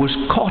ago was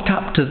caught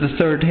up to the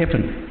third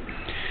heaven.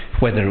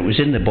 Whether it was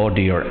in the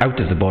body or out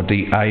of the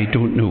body, I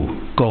don't know.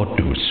 God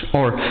knows.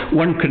 Or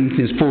 1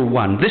 Corinthians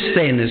 4:1. This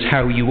then is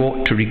how you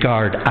ought to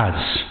regard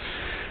us,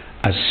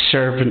 as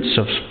servants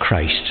of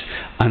Christ,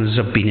 and as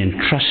have been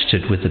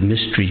entrusted with the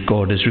mystery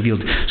God has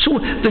revealed. So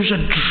there's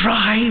a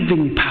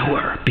driving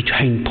power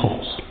behind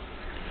Paul.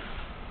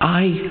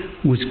 I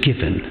was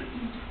given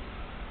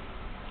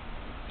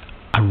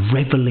a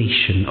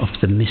revelation of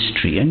the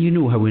mystery. And you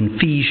know how in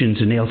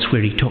Ephesians and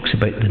elsewhere he talks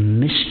about the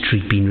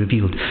mystery being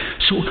revealed.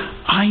 So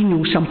I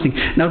know something.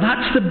 Now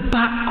that's the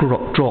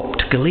backdrop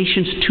to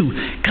Galatians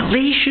 2.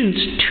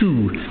 Galatians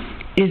 2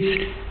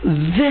 is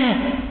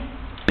the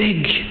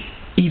big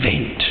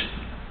event.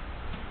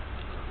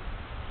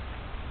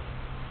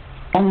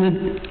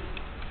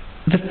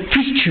 The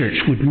Free Church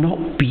would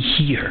not be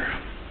here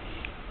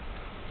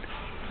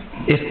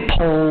if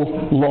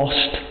Paul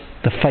lost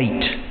the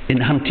fight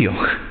in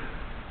Antioch.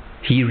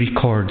 He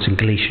records in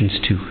Galatians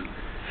 2.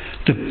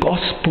 The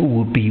gospel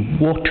would be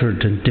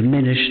watered and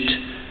diminished.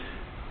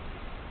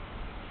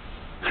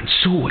 And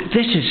so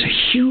this is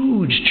a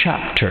huge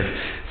chapter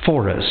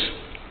for us.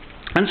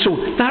 And so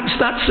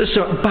that's the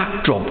sort of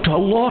backdrop to a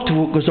lot of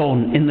what goes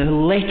on in the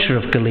letter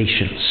of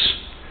Galatians.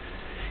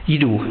 You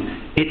know,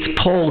 it's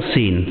Paul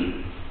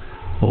saying,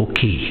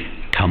 okay,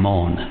 come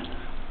on.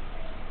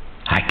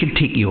 I can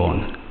take you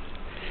on.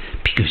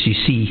 Because you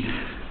see,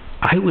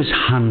 I was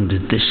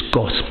handed this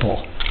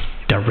gospel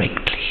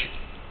directly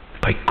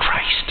by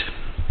Christ.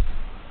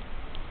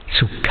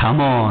 So come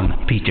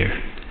on,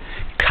 Peter.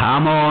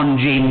 Come on,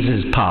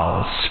 James's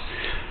pals.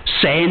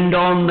 Send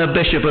on the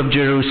Bishop of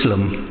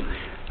Jerusalem.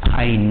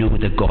 I know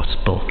the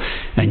gospel,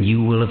 and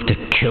you will have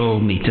to kill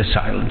me to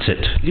silence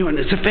it. You know, and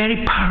it's a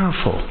very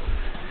powerful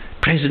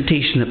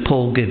presentation that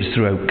Paul gives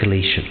throughout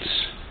Galatians.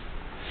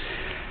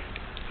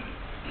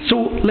 So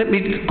let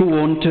me go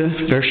on to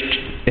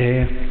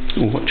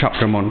what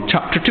chapter I'm on?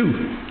 Chapter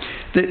 2.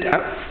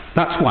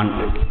 That's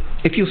one.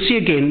 If you'll see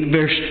again,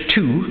 verse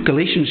 2,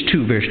 Galatians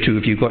 2, verse 2,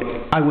 if you've got,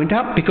 I went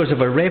up because of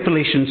a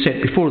revelation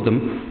set before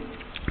them,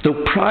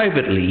 though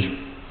privately,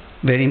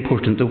 very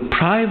important, though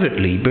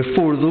privately,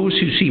 before those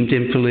who seemed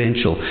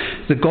influential,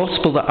 the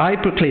gospel that I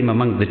proclaim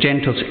among the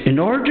Gentiles, in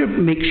order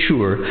to make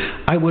sure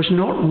I was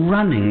not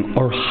running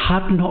or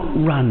had not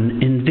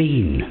run in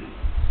vain.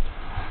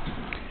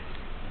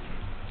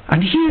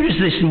 And here is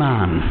this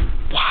man.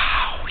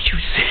 Wow,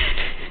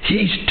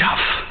 he's tough.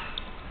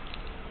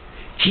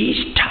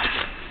 He's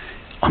tough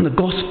on the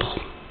gospel.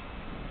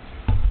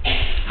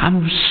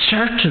 I'm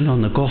certain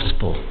on the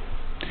gospel,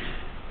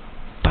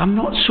 but I'm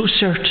not so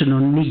certain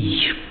on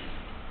me.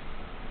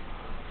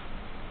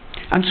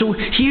 And so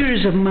here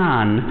is a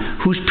man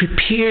who's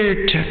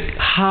prepared to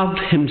have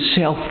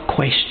himself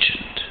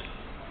questioned.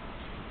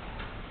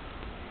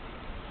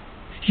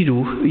 You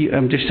know,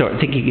 I'm just sort of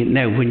thinking it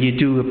now, when you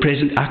do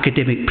a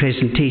academic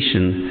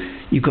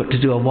presentation, you've got to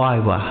do a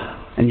WIWA,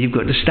 and you've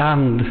got to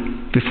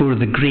stand before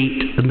the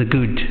great and the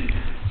good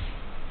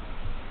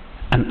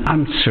and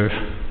answer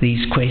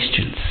these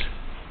questions.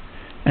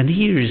 And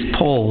here is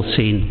Paul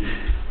saying,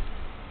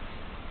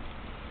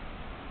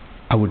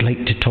 I would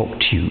like to talk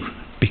to you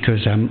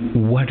because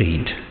I'm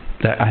worried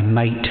that I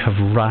might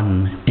have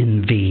run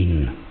in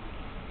vain.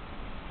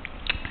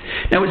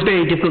 Now it's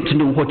very difficult to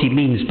know what he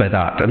means by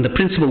that, and the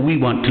principle we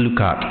want to look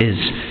at is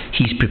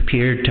he's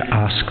prepared to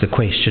ask the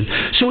question.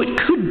 So it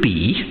could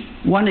be,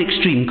 one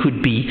extreme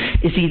could be,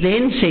 is he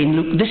then saying,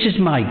 look, this is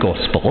my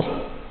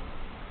gospel,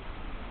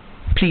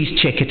 please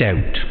check it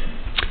out.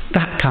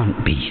 That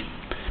can't be,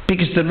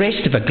 because the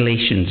rest of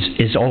Galatians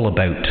is all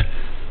about,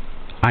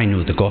 I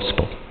know the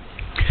gospel.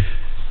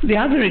 The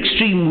other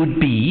extreme would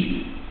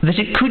be that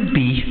it could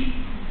be,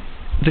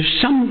 there's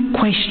some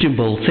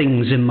questionable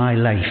things in my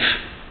life.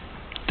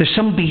 There's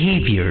some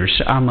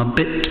behaviours I'm a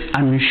bit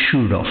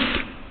unsure of.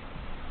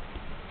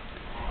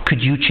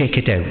 Could you check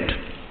it out?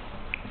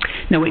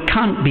 Now it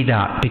can't be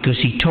that, because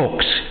he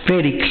talks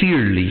very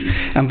clearly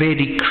and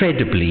very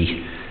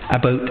credibly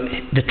about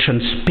the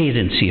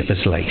transparency of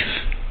his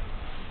life.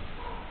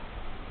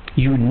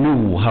 You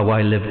know how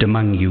I lived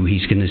among you,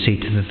 he's going to say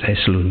to the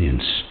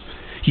Thessalonians.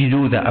 You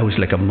know that I was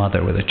like a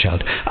mother with a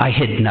child. I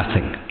hid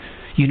nothing.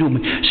 You know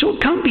me. So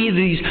it can't be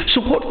these.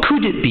 So what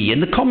could it be?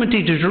 And the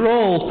commentators are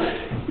all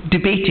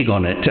debating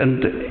on it.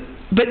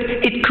 But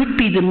it could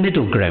be the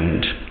middle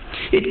ground.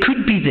 It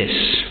could be this.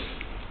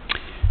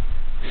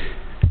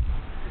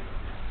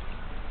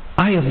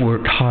 I have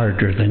worked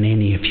harder than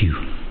any of you.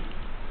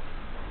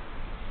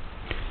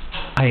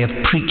 I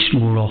have preached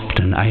more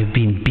often. I have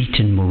been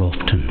beaten more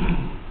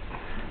often.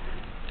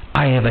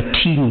 I have a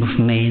team of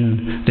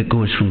men that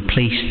goes from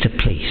place to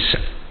place.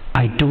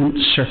 I don't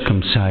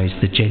circumcise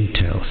the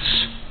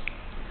Gentiles.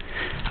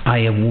 I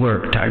have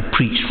worked, I've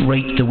preached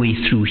right the way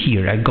through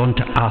here. I've gone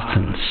to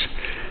Athens.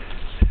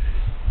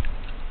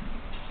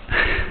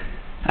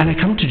 And I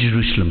come to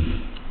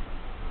Jerusalem.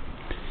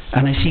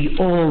 And I see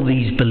all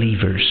these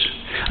believers.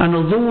 And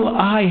although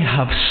I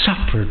have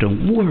suffered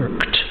and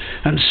worked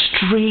and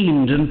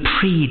strained and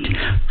prayed,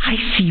 I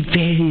see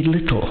very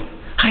little.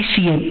 I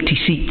see empty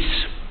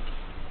seats.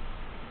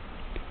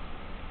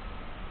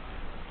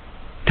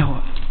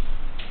 Now,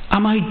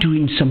 am I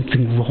doing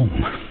something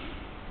wrong?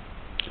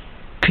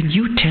 Can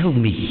you tell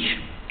me?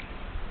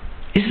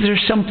 Is there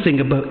something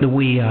about the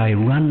way I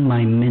run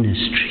my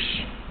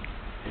ministry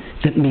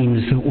that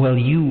means that, well,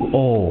 you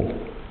all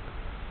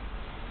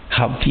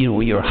have,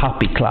 your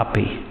happy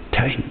clappy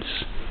times?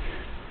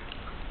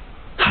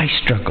 I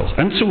struggle.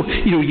 And so,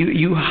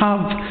 you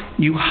have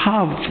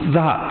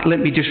that. Let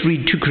me just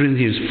read 2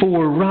 Corinthians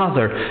 4.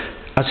 Rather,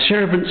 as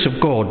servants of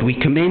God, we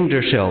commend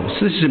ourselves.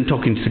 This is him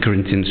talking to the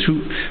Corinthians,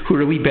 who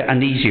are a wee bit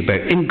uneasy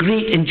about. In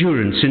great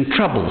endurance, in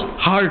trouble,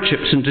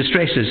 hardships and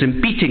distresses, in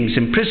beatings,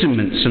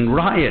 imprisonments and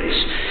riots,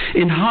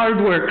 in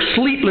hard work,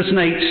 sleepless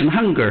nights and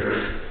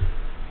hunger.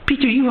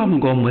 Peter, you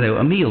haven't gone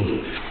without a meal.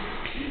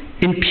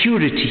 In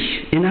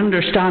purity, in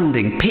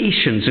understanding,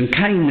 patience and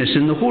kindness,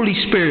 in the Holy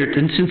Spirit,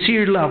 in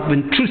sincere love,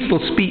 in truthful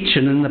speech,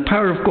 and in the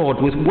power of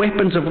God, with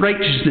weapons of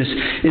righteousness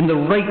in the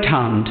right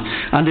hand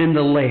and in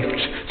the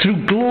left,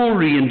 through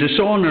glory and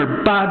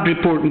dishonour, bad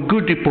report and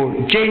good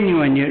report,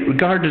 genuine yet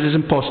regarded as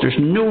impostors,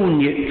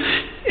 known yet,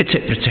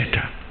 etc.,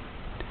 etc.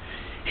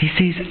 He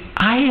says,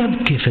 I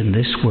have given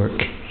this work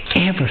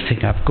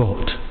everything I've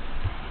got.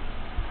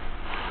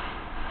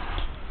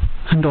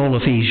 And all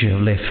of Asia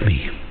have left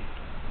me.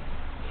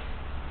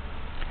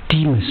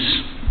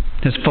 Demas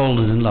has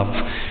fallen in love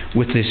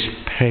with this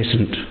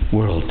present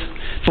world.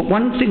 But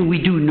one thing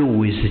we do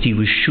know is that he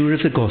was sure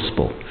of the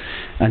gospel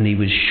and he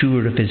was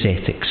sure of his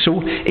ethics. So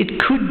it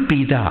could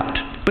be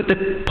that. But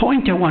the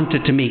point I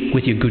wanted to make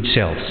with your good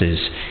selves is,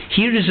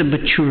 here is a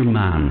mature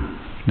man.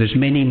 There's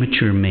many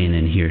mature men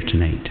in here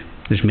tonight.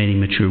 There's many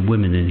mature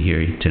women in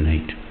here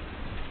tonight.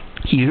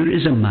 Here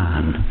is a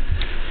man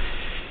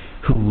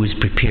who was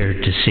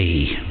prepared to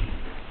say,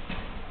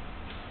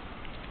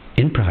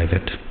 in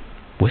private,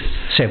 with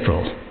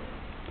several,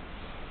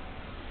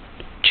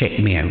 check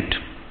me out.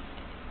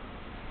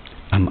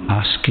 I'm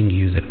asking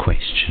you the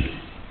question.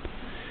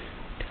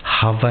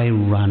 Have I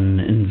run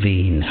in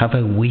vain? Have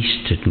I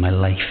wasted my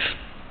life?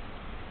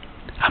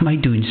 Am I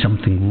doing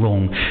something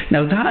wrong?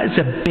 Now that is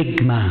a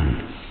big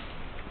man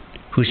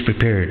who's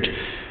prepared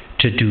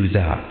to do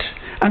that.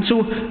 And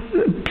so,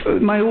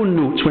 my own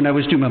notes when I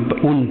was doing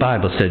my own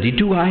Bible study,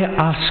 do I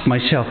ask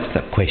myself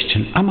that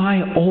question? Am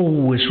I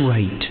always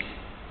right?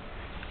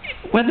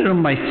 Whether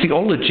on my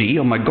theology,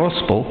 on my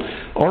gospel,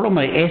 or on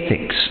my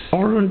ethics,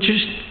 or on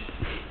just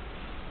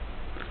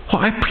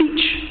what I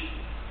preach,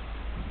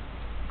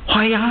 what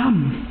I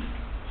am.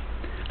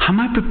 Am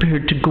I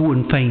prepared to go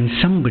and find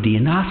somebody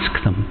and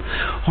ask them?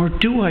 Or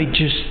do I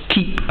just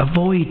keep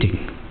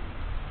avoiding?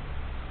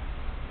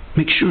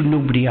 Make sure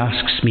nobody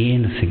asks me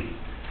anything.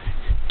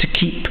 To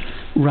keep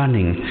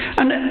running.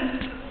 And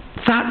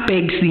that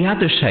begs the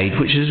other side,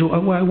 which is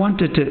why I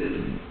wanted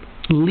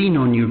to lean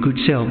on your good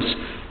selves.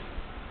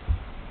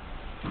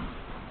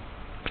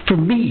 For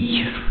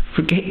me,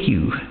 forget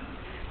you,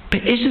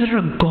 but is there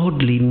a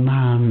godly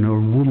man or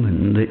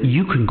woman that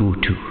you can go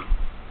to?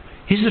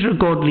 Is there a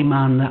godly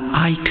man that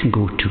I can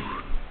go to?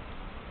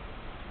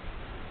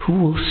 Who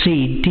will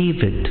say,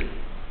 David,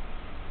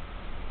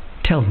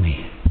 tell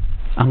me,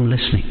 I'm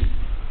listening.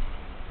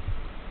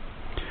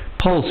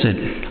 Paul said,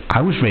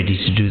 I was ready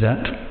to do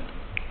that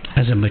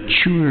as a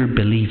mature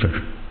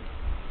believer.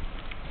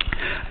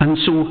 And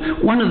so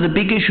one of the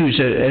big issues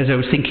as I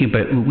was thinking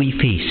about what we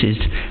face is,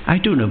 I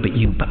don't know about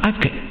you, but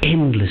I've got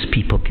endless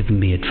people giving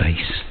me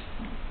advice.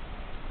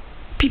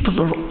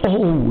 People are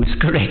always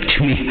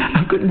correcting me.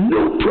 I've got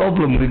no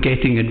problem with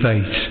getting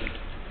advice.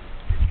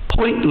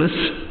 Pointless,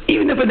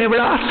 even if I never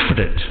asked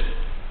for it.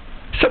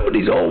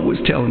 Somebody's always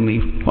telling me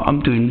what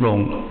I'm doing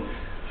wrong.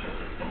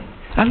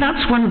 And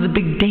that's one of the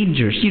big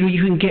dangers. You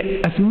can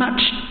get as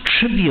much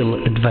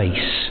trivial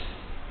advice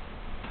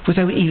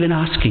without even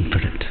asking for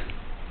it.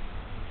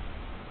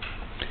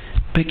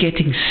 But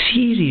getting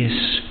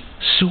serious,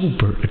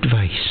 sober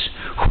advice.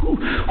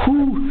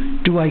 Who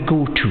do I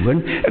go to?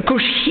 And of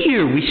course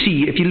here we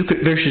see, if you look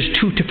at verses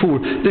 2 to 4,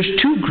 there's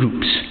two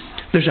groups.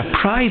 There's a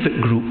private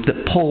group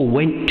that Paul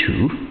went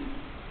to,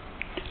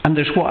 and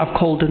there's what I've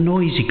called a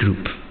noisy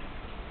group.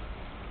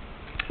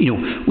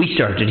 We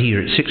started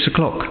here at 6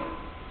 o'clock.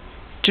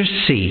 Just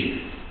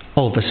say,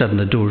 all of a sudden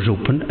the doors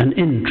open and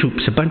in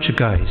troops a bunch of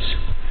guys,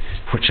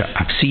 which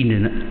I've seen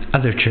in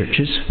other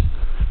churches,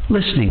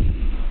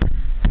 listening.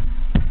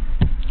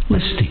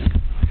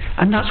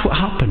 And that's what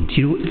happened.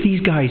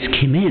 These guys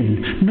came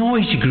in,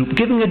 noisy group,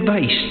 giving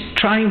advice,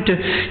 trying to,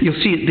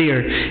 you'll see it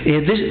there,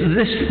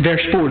 this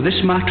verse 4,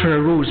 this matter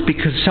arose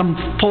because some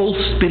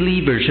false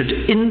believers had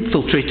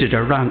infiltrated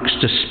our ranks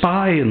to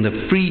spy on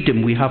the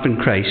freedom we have in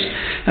Christ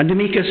and to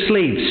make us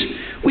slaves.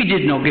 We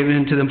did not give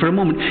in to them for a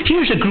moment.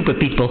 Here's a group of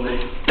people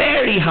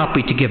very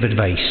happy to give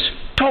advice.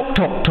 Talk,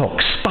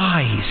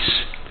 spies.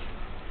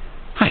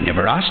 I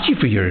never asked you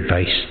for your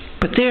advice.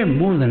 But they're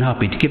more than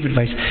happy to give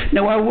advice.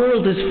 Now our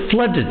world is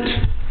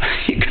flooded.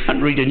 You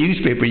can't read a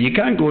newspaper. You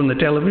can't go on the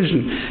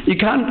television. You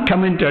can't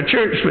come into a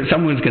church, but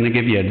someone's going to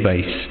give you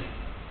advice.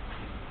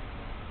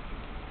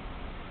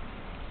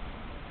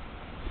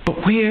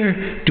 But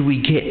where do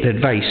we get the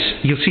advice?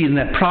 You'll see in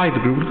that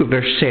private group, look at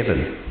verse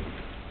 7.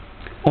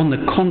 On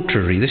the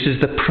contrary, this is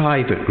the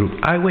private group.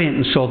 I went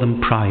and saw them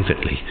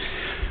privately.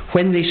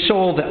 When they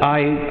saw that I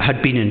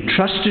had been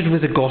entrusted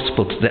with the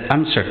gospel to the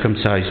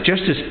uncircumcised,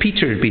 just as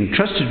Peter had been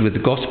trusted with the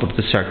gospel to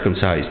the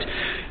circumcised,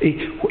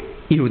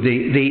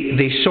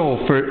 they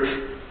saw, for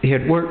They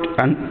had worked,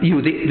 and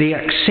they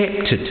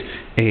accepted.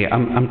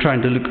 I'm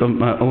trying to look at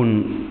my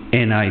own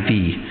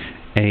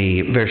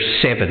NIV,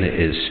 verse 7 it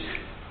is.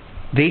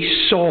 They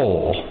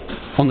saw,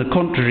 on the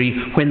contrary,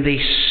 when they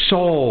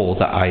saw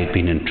that I had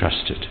been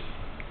entrusted.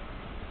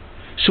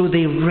 So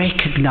they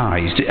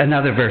recognized,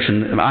 another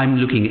version, I'm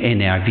looking at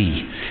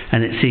NIV,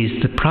 and it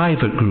says the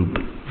private group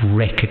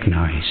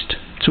recognized.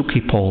 It's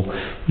okay, Paul,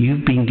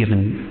 you've been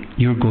given,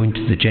 you're going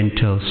to the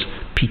Gentiles,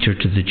 Peter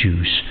to the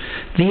Jews.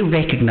 They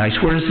recognized,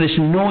 whereas this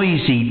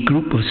noisy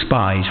group of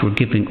spies were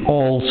giving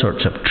all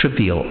sorts of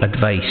trivial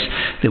advice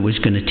that was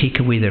going to take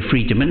away their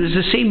freedom. And it's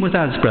the same with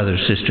us,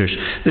 brothers and sisters.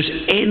 There's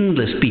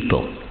endless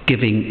people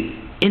giving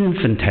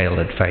infantile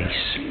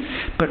advice.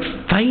 But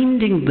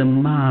finding the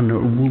man or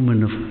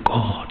woman of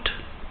God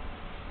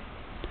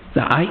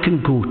that I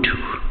can go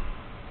to,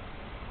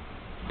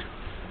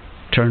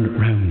 turn it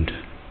round.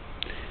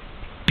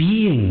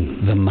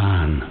 Being the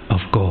man of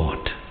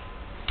God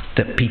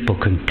that people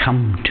can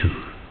come to,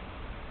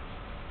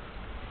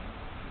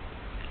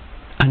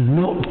 and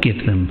not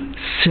give them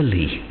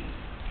silly,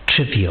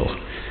 trivial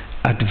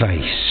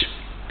advice.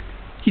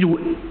 You know,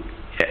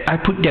 I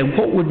put down,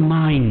 what would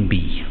mine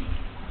be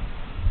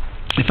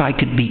if I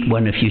could meet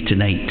one of you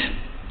tonight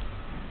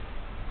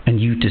and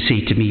you to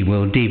say to me,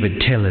 well,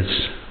 David, tell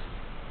us,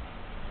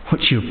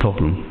 what's your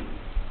problem?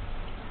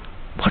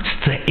 What's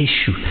the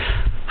issue?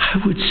 I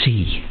would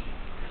say,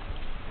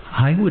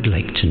 I would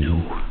like to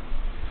know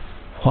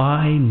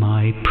why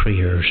my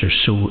prayers are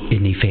so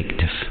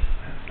ineffective.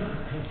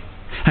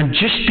 And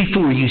just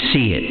before you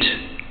say it,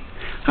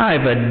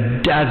 I've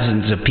had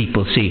dozens of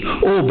people say,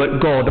 oh, but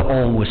God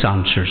always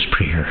answers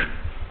prayer.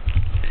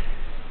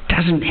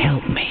 Doesn't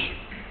help me.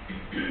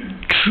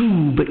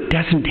 True, but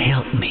doesn't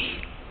help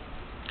me.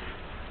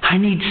 I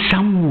need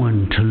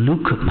someone to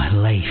look at my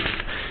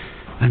life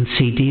and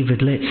say,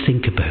 David, let's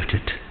think about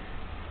it.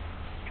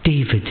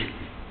 David,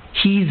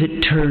 he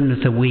that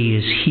turneth away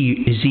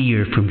his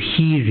ear from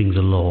hearing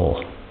the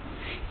law,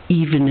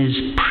 even his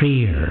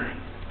prayer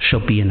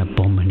shall be an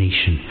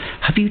abomination.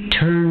 Have you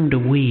turned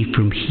away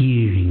from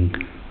hearing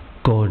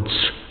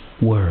God's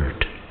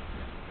word?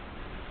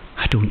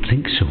 I don't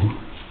think so.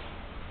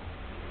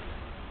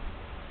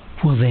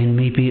 Well, then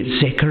maybe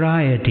it's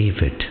Zechariah,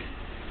 David,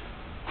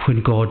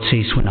 when God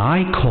says, when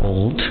I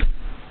called,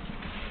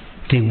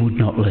 they would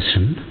not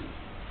listen.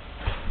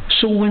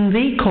 So when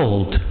they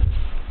called,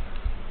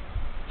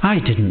 I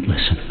didn't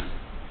listen.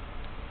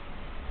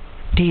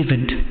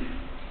 David,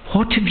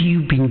 what have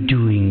you been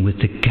doing with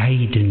the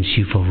guidance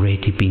you've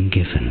already been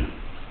given?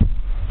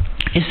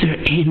 Is there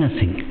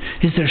anything?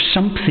 Is there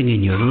something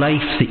in your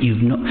life that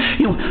you've not...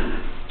 You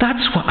know,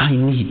 that's what I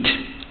need.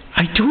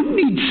 I don't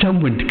need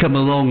someone to come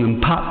along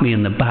and pat me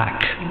on the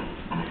back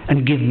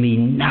and give me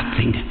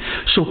nothing.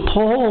 So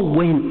Paul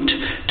went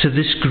to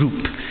this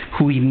group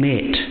who he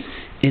met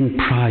in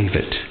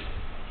private.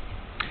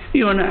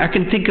 You know, and I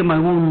can think of my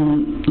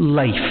own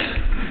life.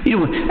 You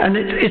know, and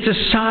it's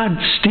a sad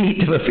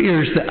state of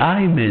affairs that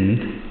I'm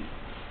in.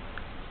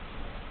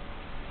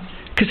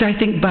 Because I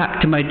think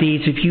back to my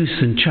days of youth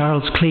and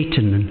Charles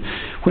Clayton, and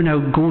when I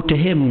would go to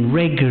him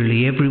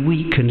regularly every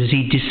week, and as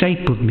he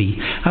discipled me,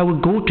 I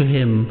would go to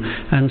him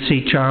and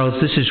say, Charles,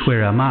 this is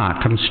where I'm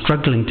at. I'm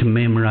struggling to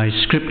memorize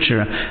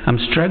scripture. I'm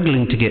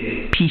struggling to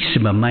get peace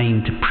in my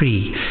mind to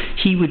pray.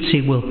 He would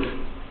say, well,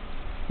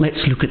 let's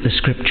look at the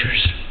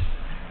scriptures.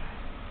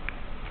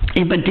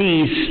 In my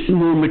days,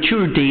 more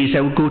mature days, I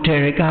would go to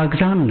Eric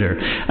Alexander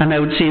and I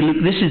would say,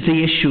 look, this is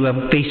the issue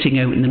I'm facing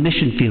out in the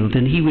mission field.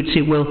 And he would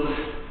say, well,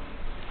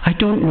 I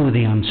don't know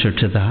the answer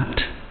to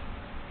that.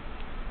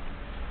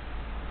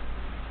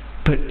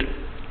 But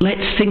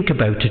let's think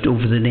about it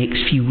over the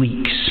next few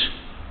weeks.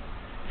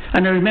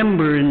 And I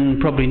remember in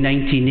probably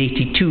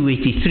 1982,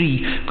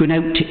 83, going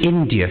out to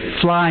India,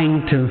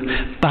 flying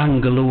to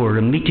Bangalore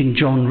and meeting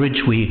John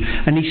Ridgway.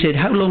 And he said,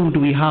 how long do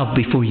we have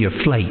before your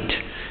flight?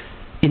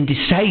 In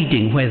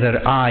deciding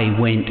whether I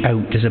went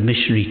out as a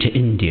missionary to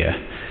India.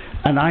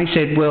 And I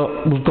said,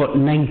 well, we've got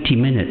 90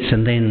 minutes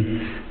and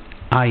then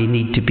I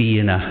need to be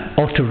in a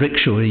auto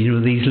rickshaw, you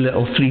know, these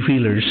little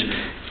three-wheelers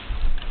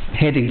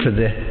heading for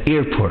the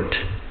airport.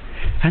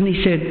 And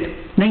he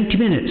said, 90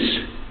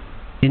 minutes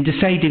in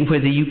deciding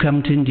whether you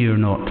come to India or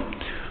not.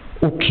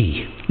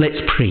 Okay, let's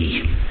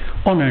pray.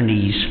 On our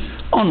knees,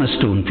 on a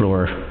stone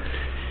floor,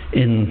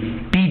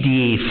 in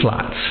BDA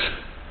flats.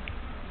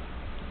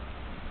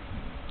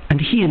 And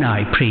he and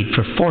I prayed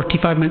for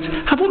 45 minutes.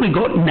 I've only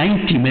got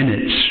 90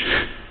 minutes.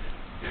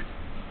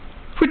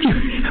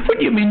 What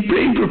do you mean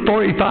praying for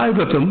 45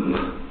 of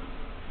them?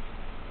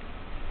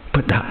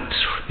 But that's,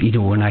 you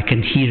know, and I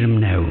can hear him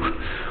now.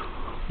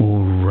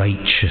 Oh,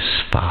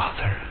 righteous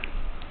Father.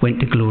 Went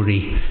to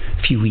glory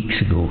a few weeks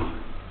ago.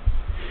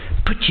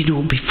 But you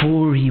know,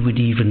 before he would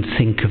even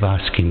think of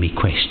asking me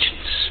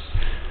questions.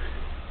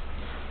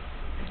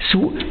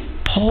 So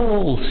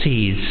Paul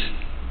says,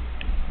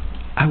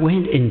 I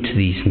went into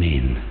these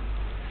men.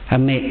 I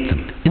met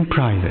them in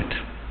private.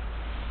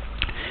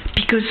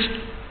 Because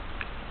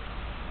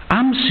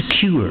I'm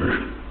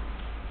secure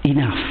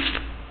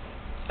enough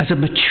as a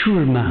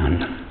mature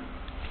man,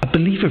 a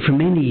believer for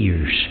many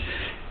years,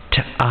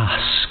 to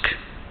ask,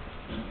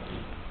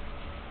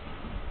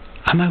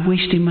 am I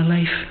wasting my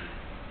life?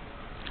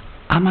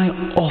 Am I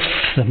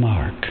off the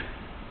mark?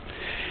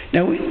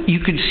 Now, you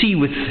can see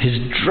with his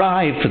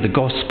drive for the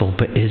gospel,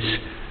 but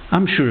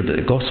I'm sure about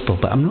the gospel,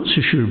 but I'm not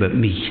so sure about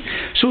me.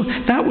 So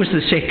that was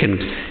the second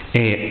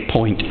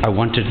point I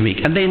wanted to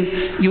make. And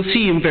then you'll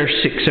see in verse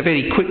 6, a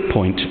very quick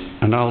point,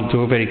 and I'll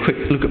do a very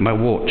quick look at my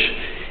watch.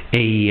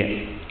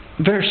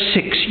 Verse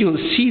 6, you'll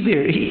see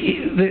there,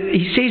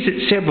 he says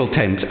it several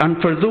times,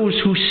 and for those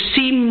who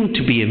seem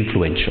to be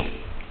influential.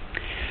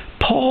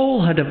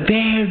 Paul had a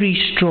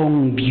very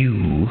strong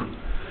view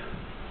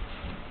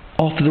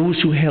of those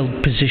who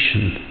held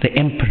position: the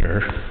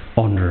emperor,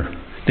 honour;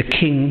 the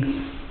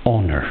king,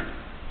 honour;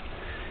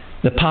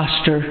 the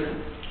pastor,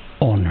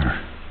 honour.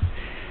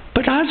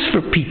 But as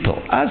for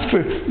people, as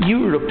for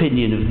your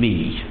opinion of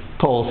me,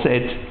 Paul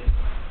said,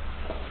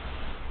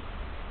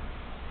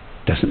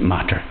 doesn't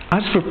matter.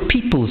 As for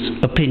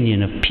people's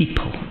opinion of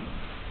people,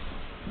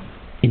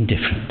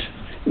 indifferent.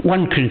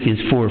 1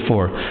 Corinthians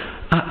 4:4.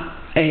 How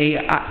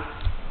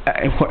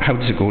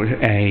does it go?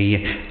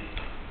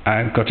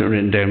 I've got it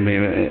written down.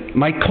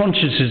 My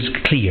conscience is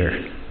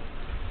clear,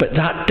 but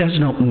that does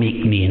not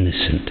make me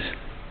innocent.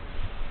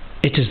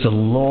 It is the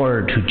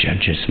Lord who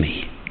judges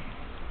me.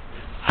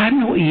 I'm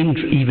not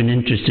even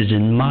interested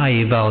in my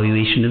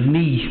evaluation of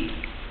me.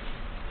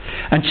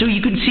 And so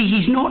you can see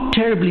he's not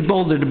terribly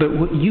bothered about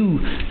what you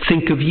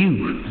think of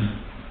you.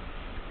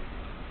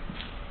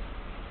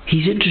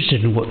 He's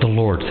interested in what the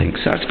Lord thinks.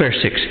 That's verse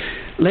 6.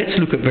 Let's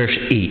look at verse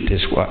 8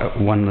 as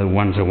one of the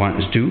ones I want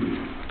to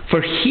do.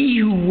 For he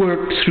who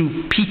worked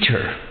through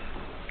Peter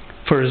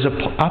for his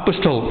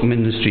apostolic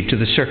ministry to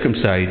the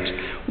circumcised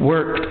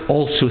worked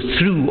also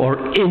through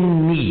or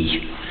in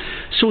me.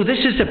 So this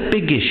is a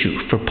big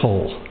issue for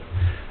Paul.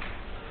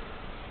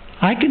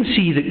 I can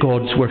see that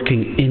God's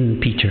working in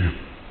Peter.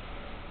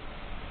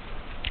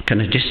 Can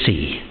I just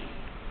say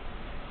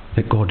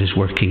that God is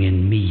working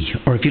in me?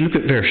 Or if you look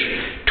at verse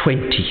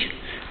 20,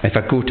 if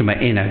I go to my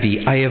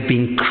NIV, I have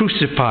been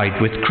crucified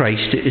with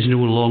Christ. It is no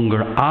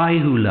longer I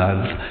who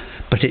live,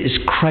 but it is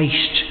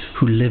Christ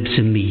who lives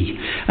in me.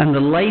 And the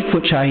life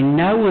which I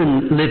now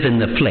live in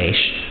the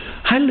flesh,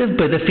 I live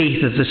by the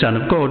faith of the Son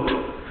of God,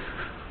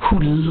 who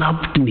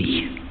loved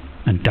me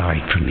and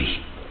died for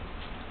me.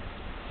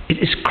 It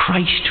is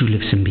Christ who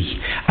lives in me.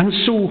 And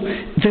so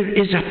there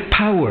is a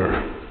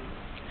power.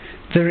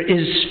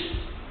 There's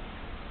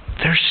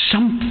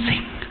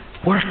something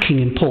working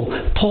in Paul.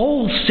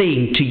 Paul's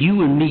saying to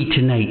you and me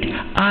tonight,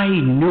 I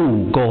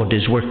know God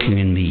is working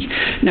in me.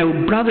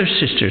 Now, brothers,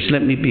 sisters,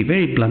 let me be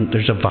very blunt.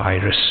 There's a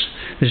virus.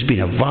 There's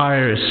been a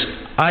virus.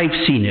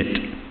 I've seen it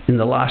in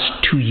the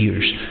last 2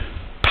 years.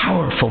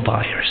 Powerful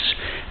virus.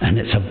 And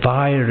it's a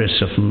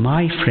virus of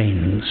my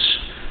friends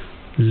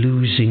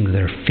losing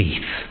their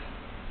faith.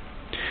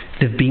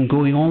 They've been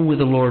going on with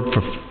the Lord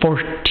for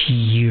 40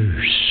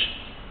 years.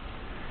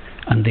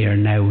 And they are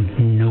now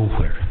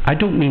nowhere. I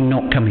don't mean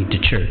not coming to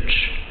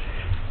church.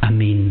 I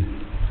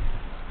mean,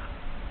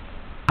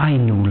 I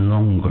no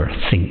longer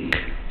think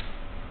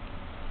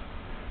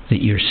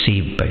that you're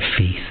saved by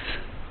faith.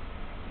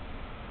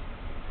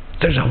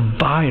 There's a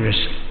virus.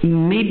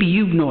 Maybe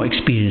you've not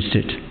experienced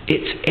it.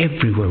 It's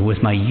everywhere.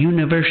 With my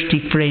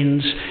university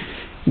friends,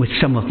 with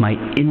some of my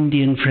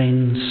Indian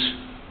friends,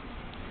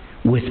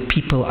 with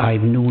people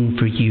I've known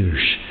for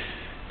years.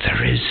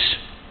 There is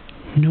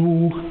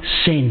no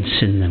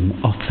sense in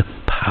them of the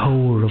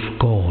power of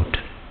God.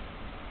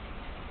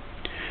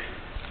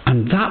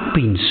 And that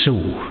being so,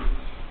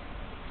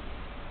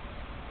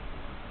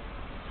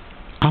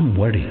 I'm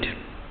worried.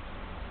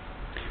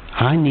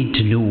 I need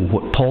to know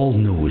what Paul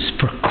knows,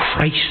 for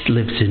Christ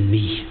lives in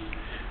me.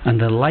 And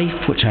the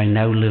life which I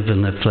now live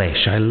in the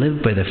flesh, I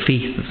live by the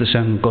faith of the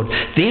Son of God.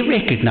 They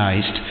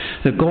recognised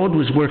that God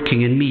was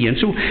working in me. And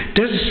so,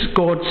 does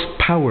God's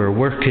power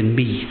work in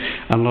me?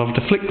 And I'll have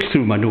to flick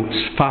through my notes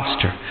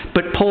faster.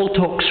 But Paul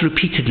talks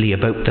repeatedly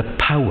about the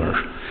power,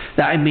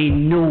 that I may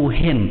know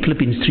him,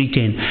 Philippians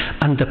 3:10,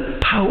 and the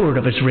power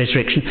of his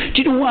resurrection.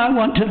 Do you know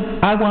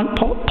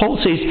what Paul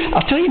says,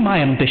 I'll tell you my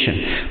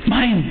ambition.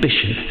 My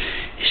ambition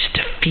is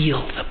to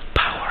feel the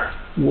power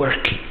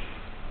working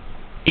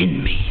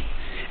in me.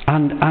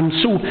 And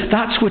so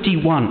that's what he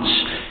wants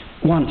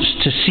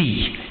to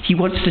see. He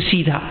wants to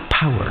see that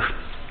power.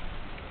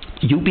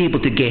 You'll be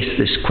able to guess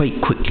this quite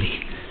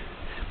quickly.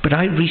 But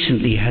I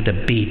recently had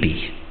a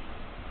baby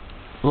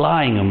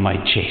lying on my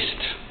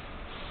chest.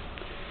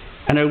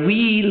 And her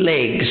wee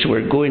legs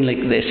were going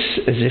like this,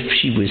 as if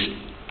she was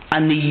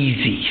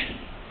uneasy.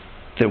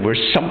 There was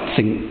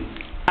something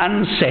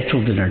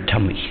unsettled in her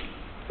tummy.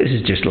 This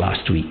is just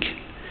last week.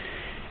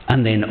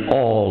 And then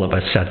all of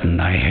a sudden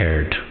I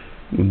heard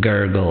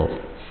gurgle,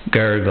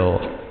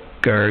 gurgle,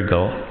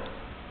 gurgle,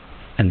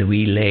 and the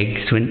wee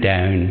legs went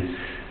down,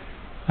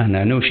 and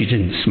I know she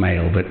didn't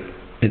smile, but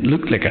it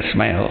looked like a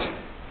smile,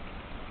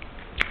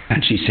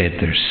 and she said,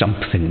 there's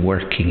something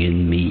working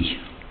in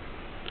me.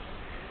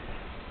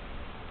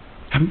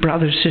 And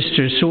brothers,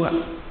 sisters, so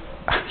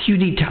you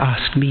need to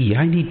ask me.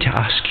 I need to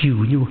ask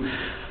you.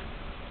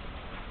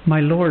 My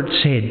Lord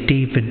said,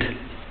 David,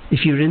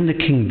 if you're in the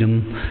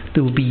kingdom,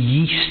 there will be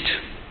yeast.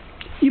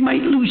 You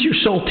might lose your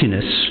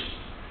saltiness.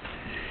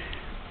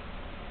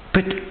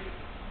 But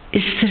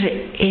is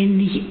there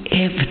any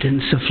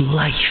evidence of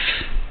life?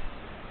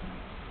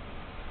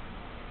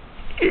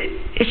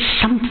 Is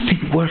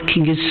something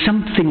working? Is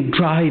something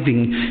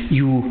driving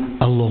you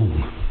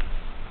along?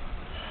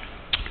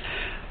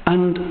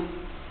 And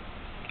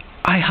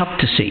I have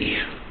to say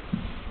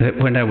that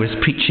when I was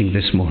preaching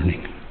this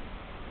morning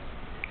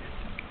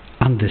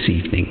and this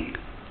evening,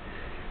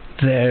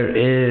 there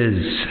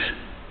is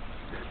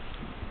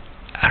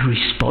a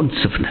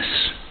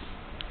responsiveness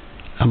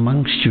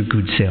amongst your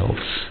good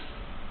selves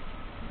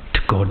to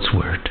God's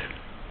word.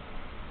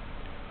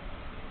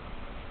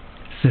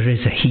 There is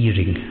a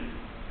hearing.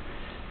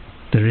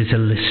 There is a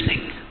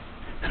listening.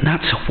 And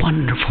that's a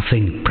wonderful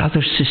thing.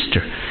 Brother,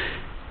 sister,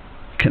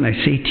 can I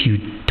say to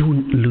you,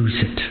 don't lose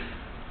it.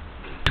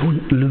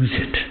 Don't lose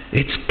it.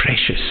 It's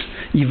precious.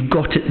 You've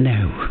got it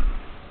now.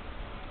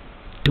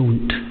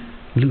 Don't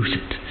lose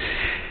it.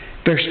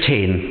 Verse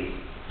 10.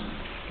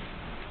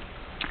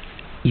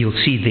 You'll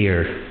see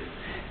there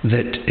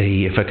that,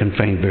 if I can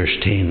find verse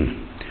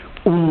 10,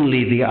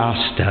 only they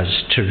asked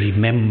us to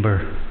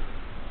remember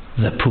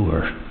the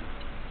poor.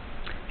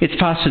 It's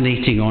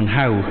fascinating on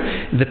how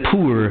the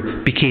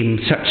poor became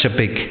such a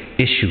big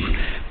issue.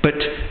 But,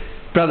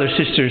 brothers,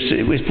 sisters,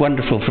 it was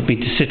wonderful for me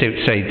to sit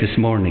outside this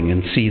morning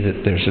and see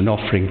that there's an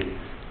offering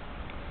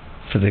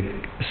for the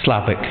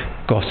Slavic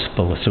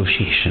Gospel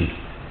Association.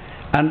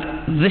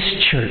 And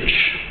this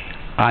church,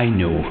 I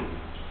know,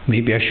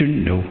 maybe I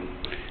shouldn't know,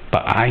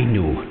 but I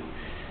know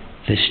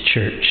this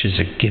church is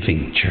a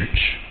giving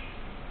church,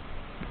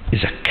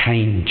 is a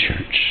kind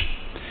church,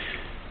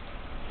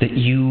 that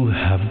you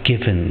have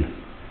given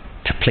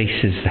to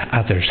places that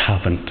others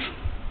haven't.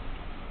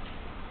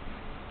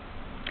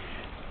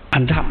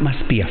 And that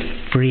must be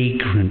a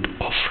fragrant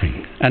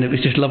offering. And it was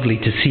just lovely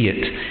to see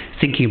it,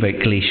 thinking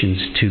about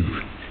Galatians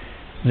 2,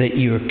 that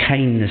your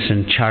kindness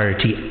and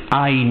charity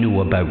I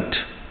know about.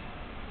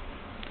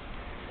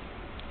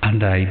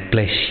 And I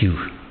bless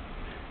you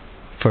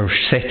for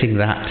setting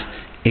that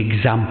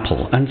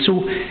example. And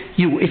so,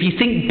 if you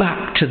think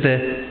back to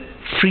the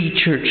Free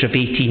Church of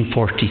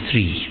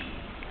 1843,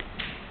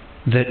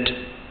 that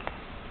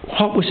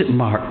what was it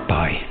marked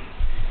by?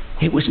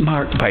 It was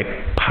marked by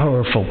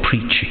powerful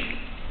preaching.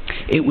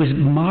 It was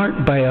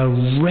marked by a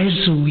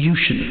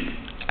resolution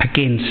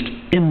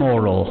against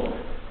immoral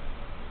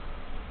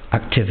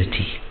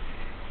activity.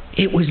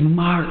 It was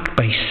marked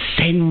by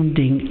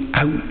sending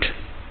out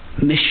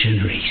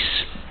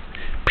missionaries.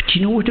 But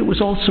you know what it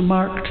was also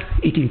marked?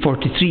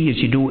 1843, as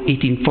you know,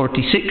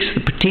 1846,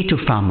 the potato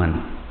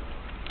famine.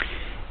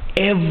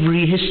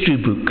 Every history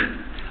book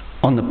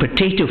on the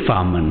potato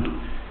famine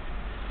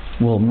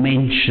will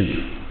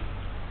mention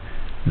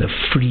the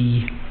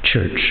Free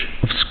Church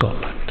of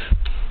Scotland.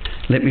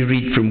 Let me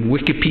read from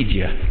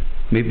Wikipedia.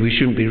 Maybe we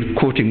shouldn't be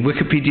quoting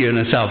Wikipedia on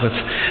a Sabbath,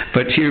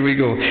 but here we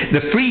go.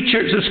 The Free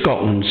Church of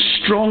Scotland,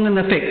 strong in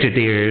the affected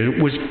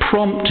area, was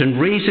prompt in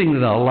raising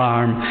the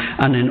alarm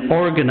and in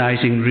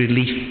organising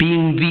relief,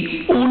 being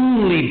the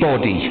only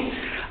body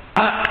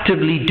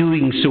actively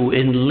doing so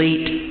in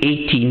late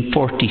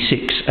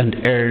 1846 and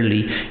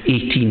early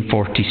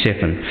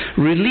 1847.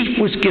 Relief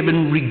was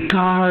given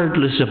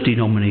regardless of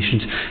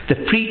denominations. The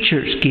Free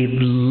Church gave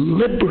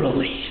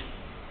liberally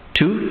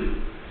to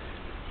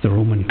the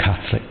Roman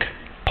Catholic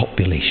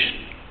population.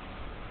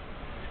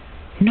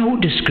 No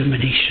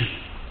discrimination,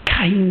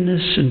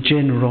 kindness and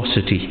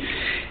generosity.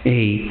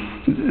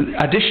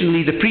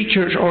 Additionally, the Free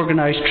Church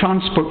organised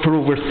transport for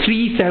over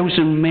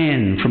 3,000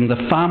 men from the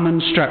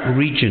famine-struck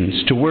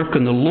regions to work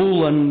on the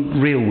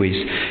lowland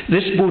railways.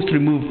 This both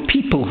removed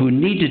people who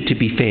needed to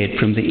be fed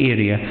from the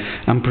area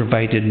and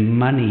provided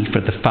money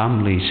for the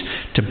families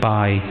to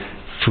buy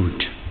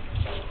food.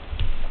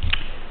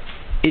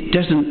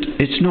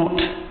 It's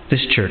not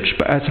this church,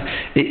 but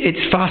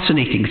it's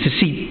fascinating to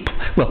see.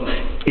 Well,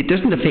 it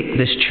doesn't affect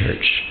this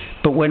church,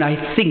 but when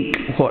I think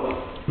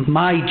what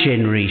my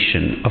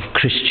generation of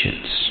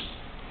Christians,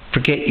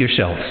 forget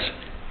yourselves,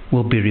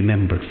 will be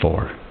remembered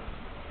for.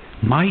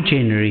 My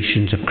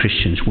generations of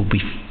Christians will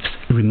be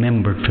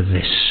remembered for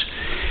this,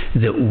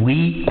 that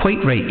we,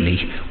 quite rightly,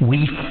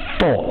 we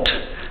fought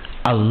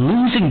a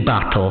losing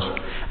battle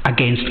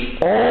against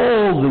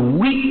all the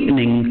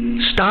weakening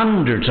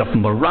standards of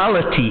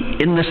morality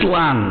in this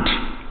land.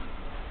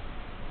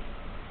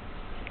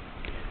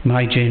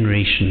 My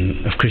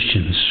generation of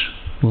Christians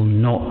will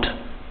not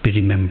be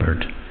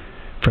remembered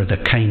for the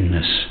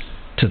kindness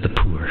to the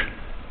poor.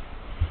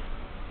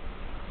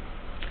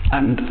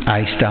 And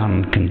I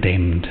stand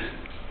condemned.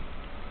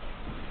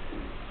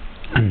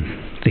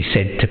 And they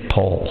said to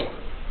Paul,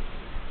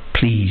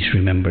 please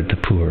remember the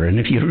poor. And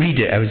if you read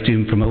it, I was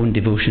doing from my own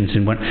devotions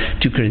in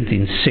 2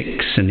 Corinthians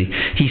 6, and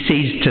he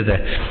says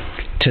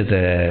to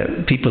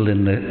the people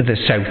in the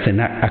south in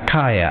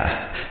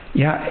Achaia,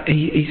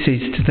 he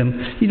says to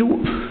them,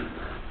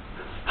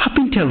 I've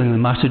been telling the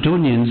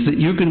Macedonians that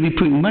you're going to be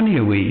putting money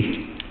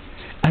away.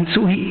 And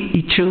so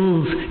he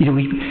chills,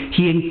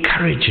 he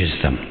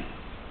encourages them.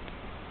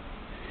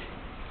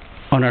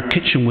 On our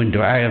kitchen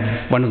window, I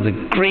have one of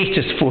the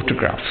greatest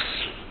photographs.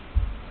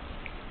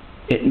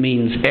 It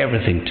means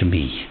everything to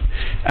me.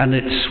 And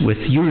it's with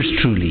yours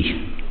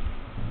truly,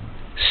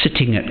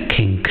 sitting at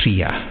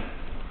Kenkrea,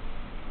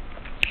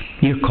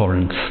 near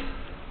Corinth.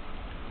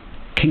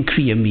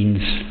 Kenkrea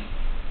means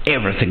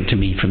everything to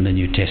me from the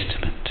New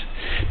Testament.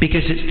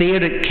 Because it's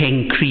there at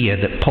Kenkrea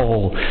that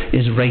Paul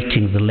is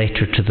writing the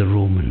letter to the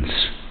Romans.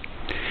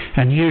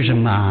 And here's a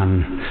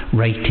man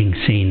writing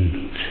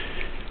saying,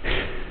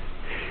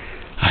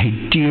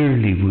 I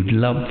dearly would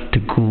love to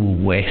go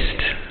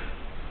west,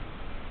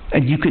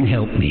 and you can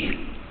help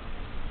me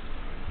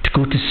to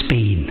go to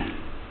Spain.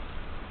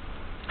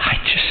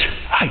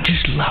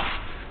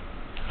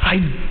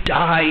 I'd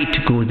die to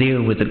go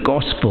there with the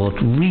gospel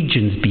at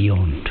regions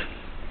beyond.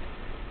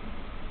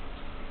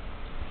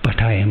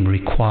 But I am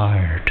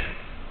required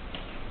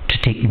to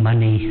take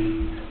money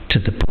to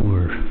the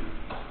poor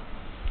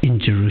in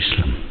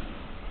Jerusalem.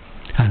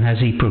 And as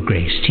he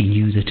progressed, he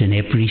knew that in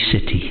every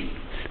city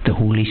the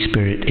Holy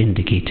Spirit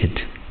indicated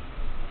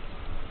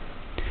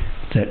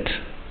that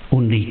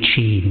only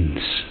chains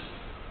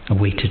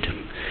awaited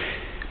him.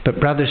 But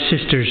brothers,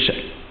 sisters,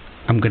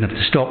 I'm going to have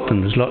to stop,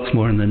 and there's lots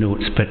more in the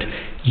notes, but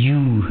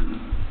you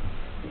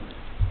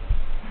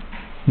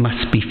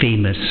must be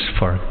famous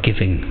for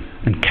giving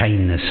and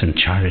kindness and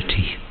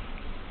charity.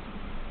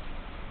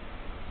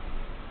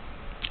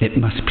 It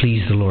must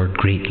please the Lord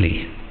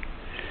greatly.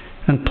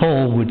 And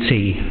Paul would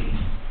say,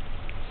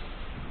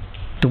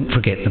 don't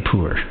forget the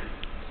poor.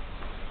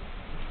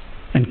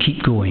 And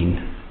keep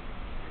going,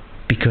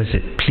 because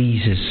it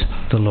pleases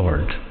the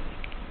Lord.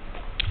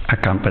 I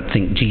can't but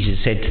think Jesus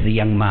said to the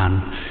young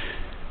man,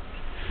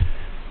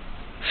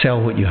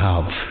 sell what you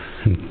have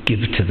and give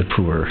to the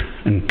poor,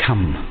 and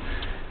come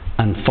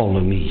and follow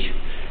me.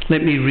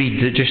 Let me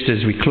read, just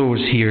as we close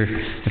here,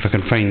 if I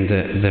can find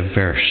the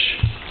verse,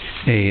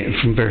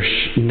 from verse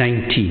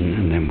 19,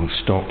 and then we'll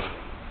stop,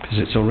 because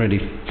it's already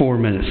 4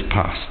 minutes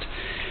past.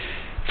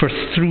 For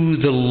through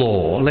the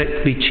law,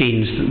 let me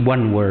change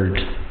one word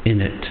in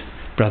it,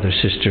 brothers,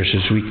 sisters,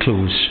 as we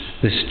close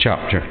this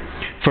chapter.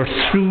 For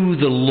through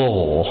the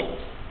law,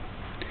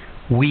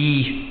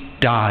 we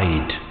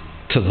died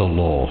to the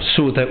law,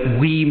 so that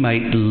we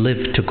might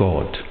live to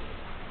God.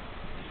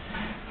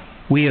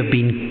 We have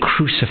been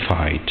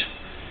crucified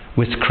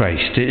with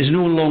Christ. It is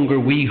no longer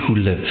we who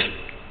live,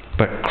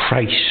 but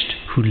Christ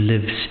who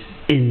lives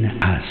in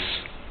us.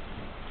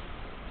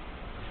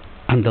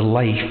 And the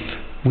life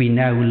we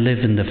now live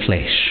in the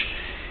flesh,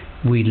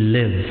 we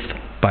live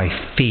by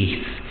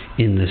faith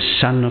in the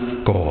Son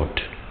of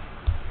God,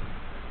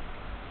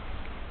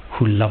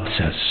 who loves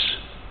us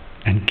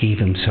and gave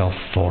himself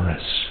for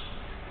us.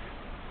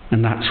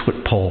 And that's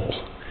what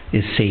Paul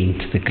is saying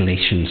to the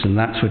Galatians, and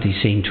that's what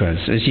he's saying to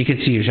us. As you can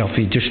see yourself,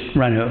 he just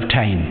ran out of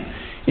time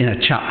in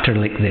a chapter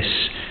like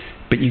this,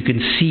 but you can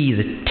see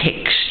the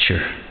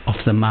texture of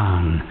the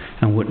man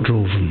and what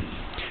drove him.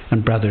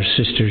 And brothers,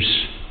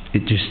 sisters,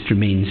 it just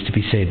remains to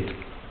be said,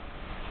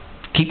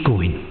 keep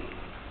going.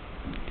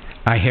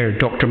 I heard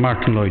Dr.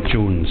 Martin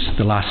Lloyd-Jones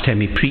the last time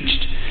he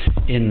preached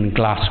in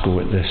Glasgow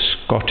at the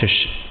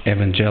Scottish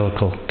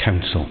Evangelical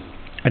Council.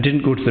 I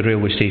didn't go to the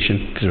railway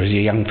station because I was a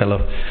young fellow,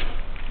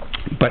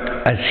 but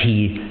as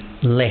he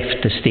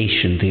left the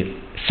station,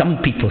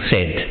 some people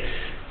said,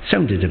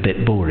 sounded a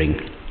bit boring,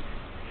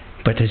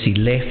 but as he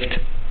left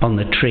on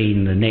the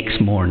train the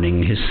next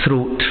morning, his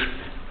throat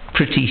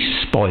pretty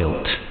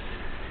spoilt,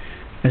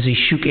 as he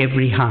shook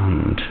every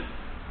hand,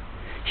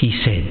 he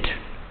said,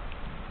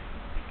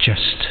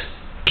 just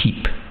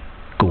keep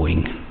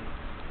going.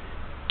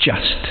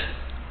 Just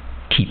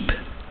keep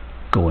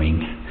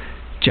going.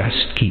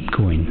 Just keep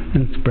going.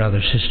 And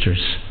brothers,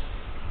 sisters,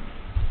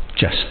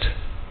 just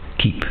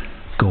keep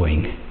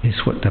going is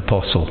what the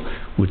apostle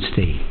would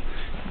say.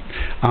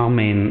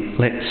 Amen.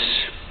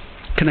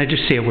 Can I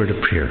just say a word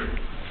of prayer?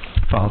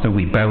 Father,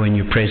 we bow in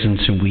your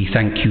presence and we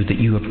thank you that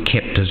you have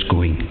kept us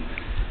going.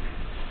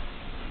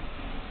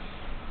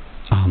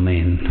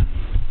 Amen.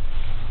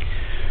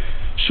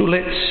 So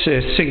let's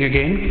sing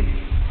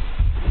again.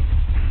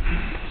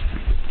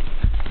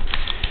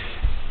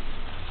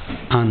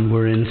 And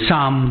we're in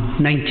Psalm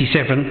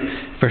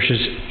 97, verses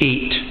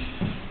 8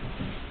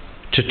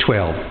 to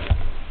 12.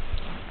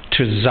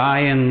 To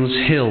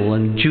Zion's hill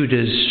and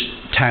Judah's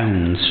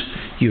towns,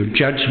 your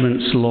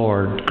judgments,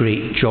 Lord,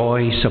 great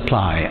joy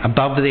supply.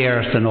 Above the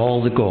earth and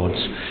all the gods,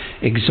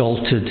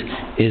 exalted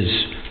is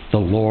the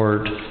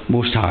Lord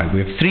Most High. We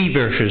have 3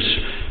 verses,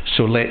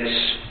 so let's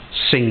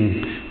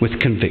sing with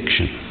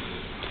conviction.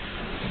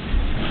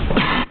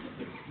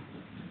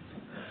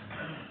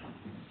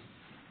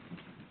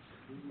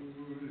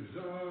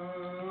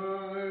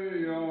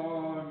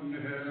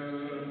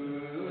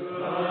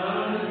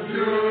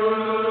 Your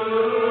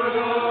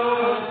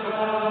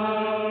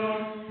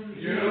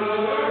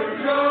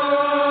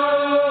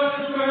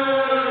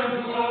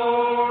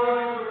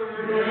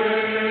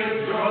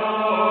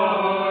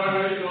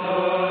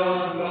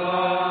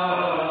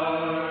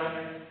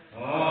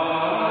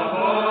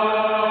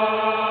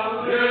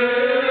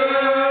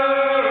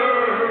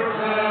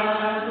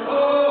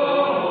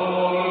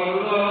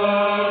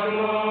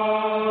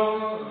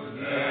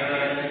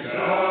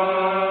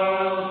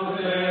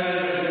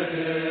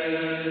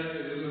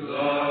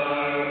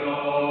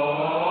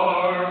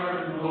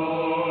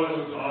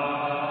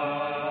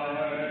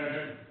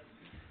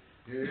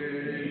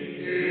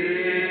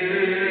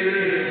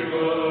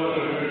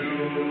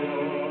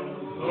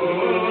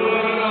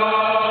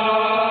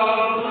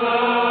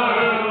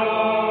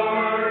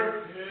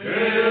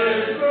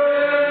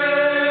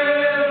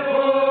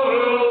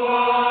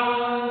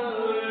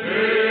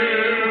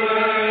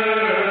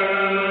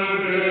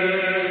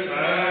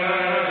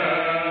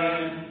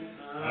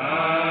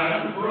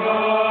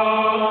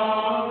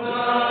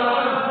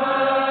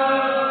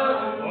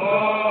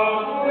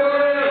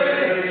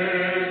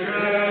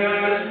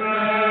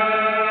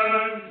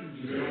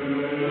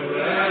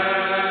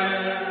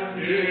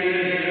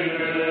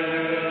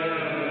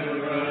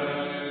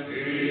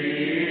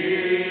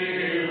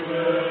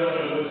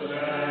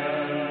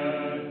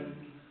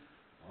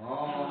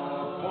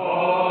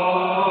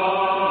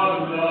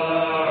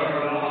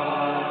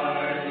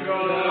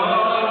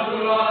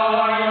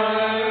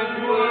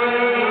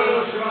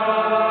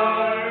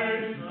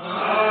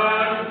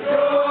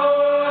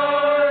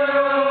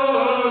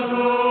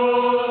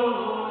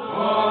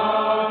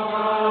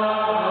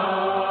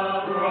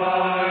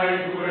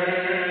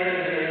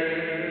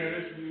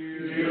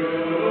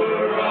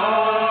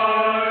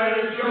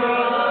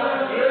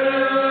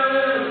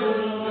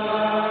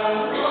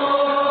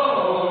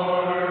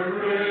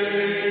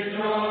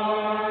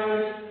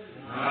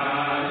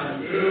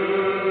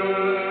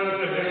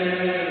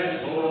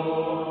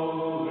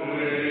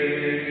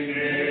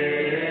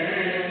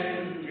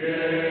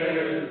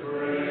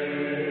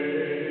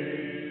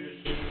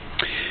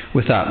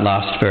with that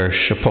last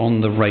verse,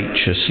 upon the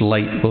righteous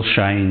light will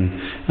shine,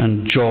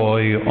 and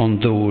joy on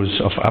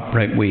those of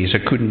upright ways.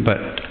 I couldn't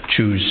but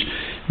choose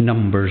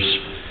Numbers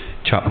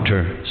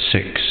chapter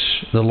 6.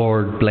 The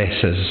Lord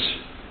bless us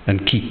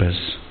and keep us.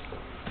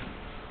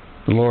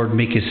 The Lord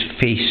make his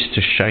face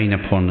to shine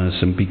upon us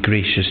and be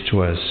gracious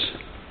to us.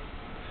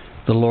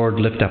 The Lord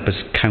lift up his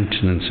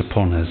countenance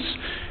upon us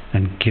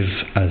and give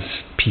us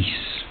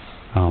peace.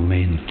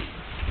 Amen.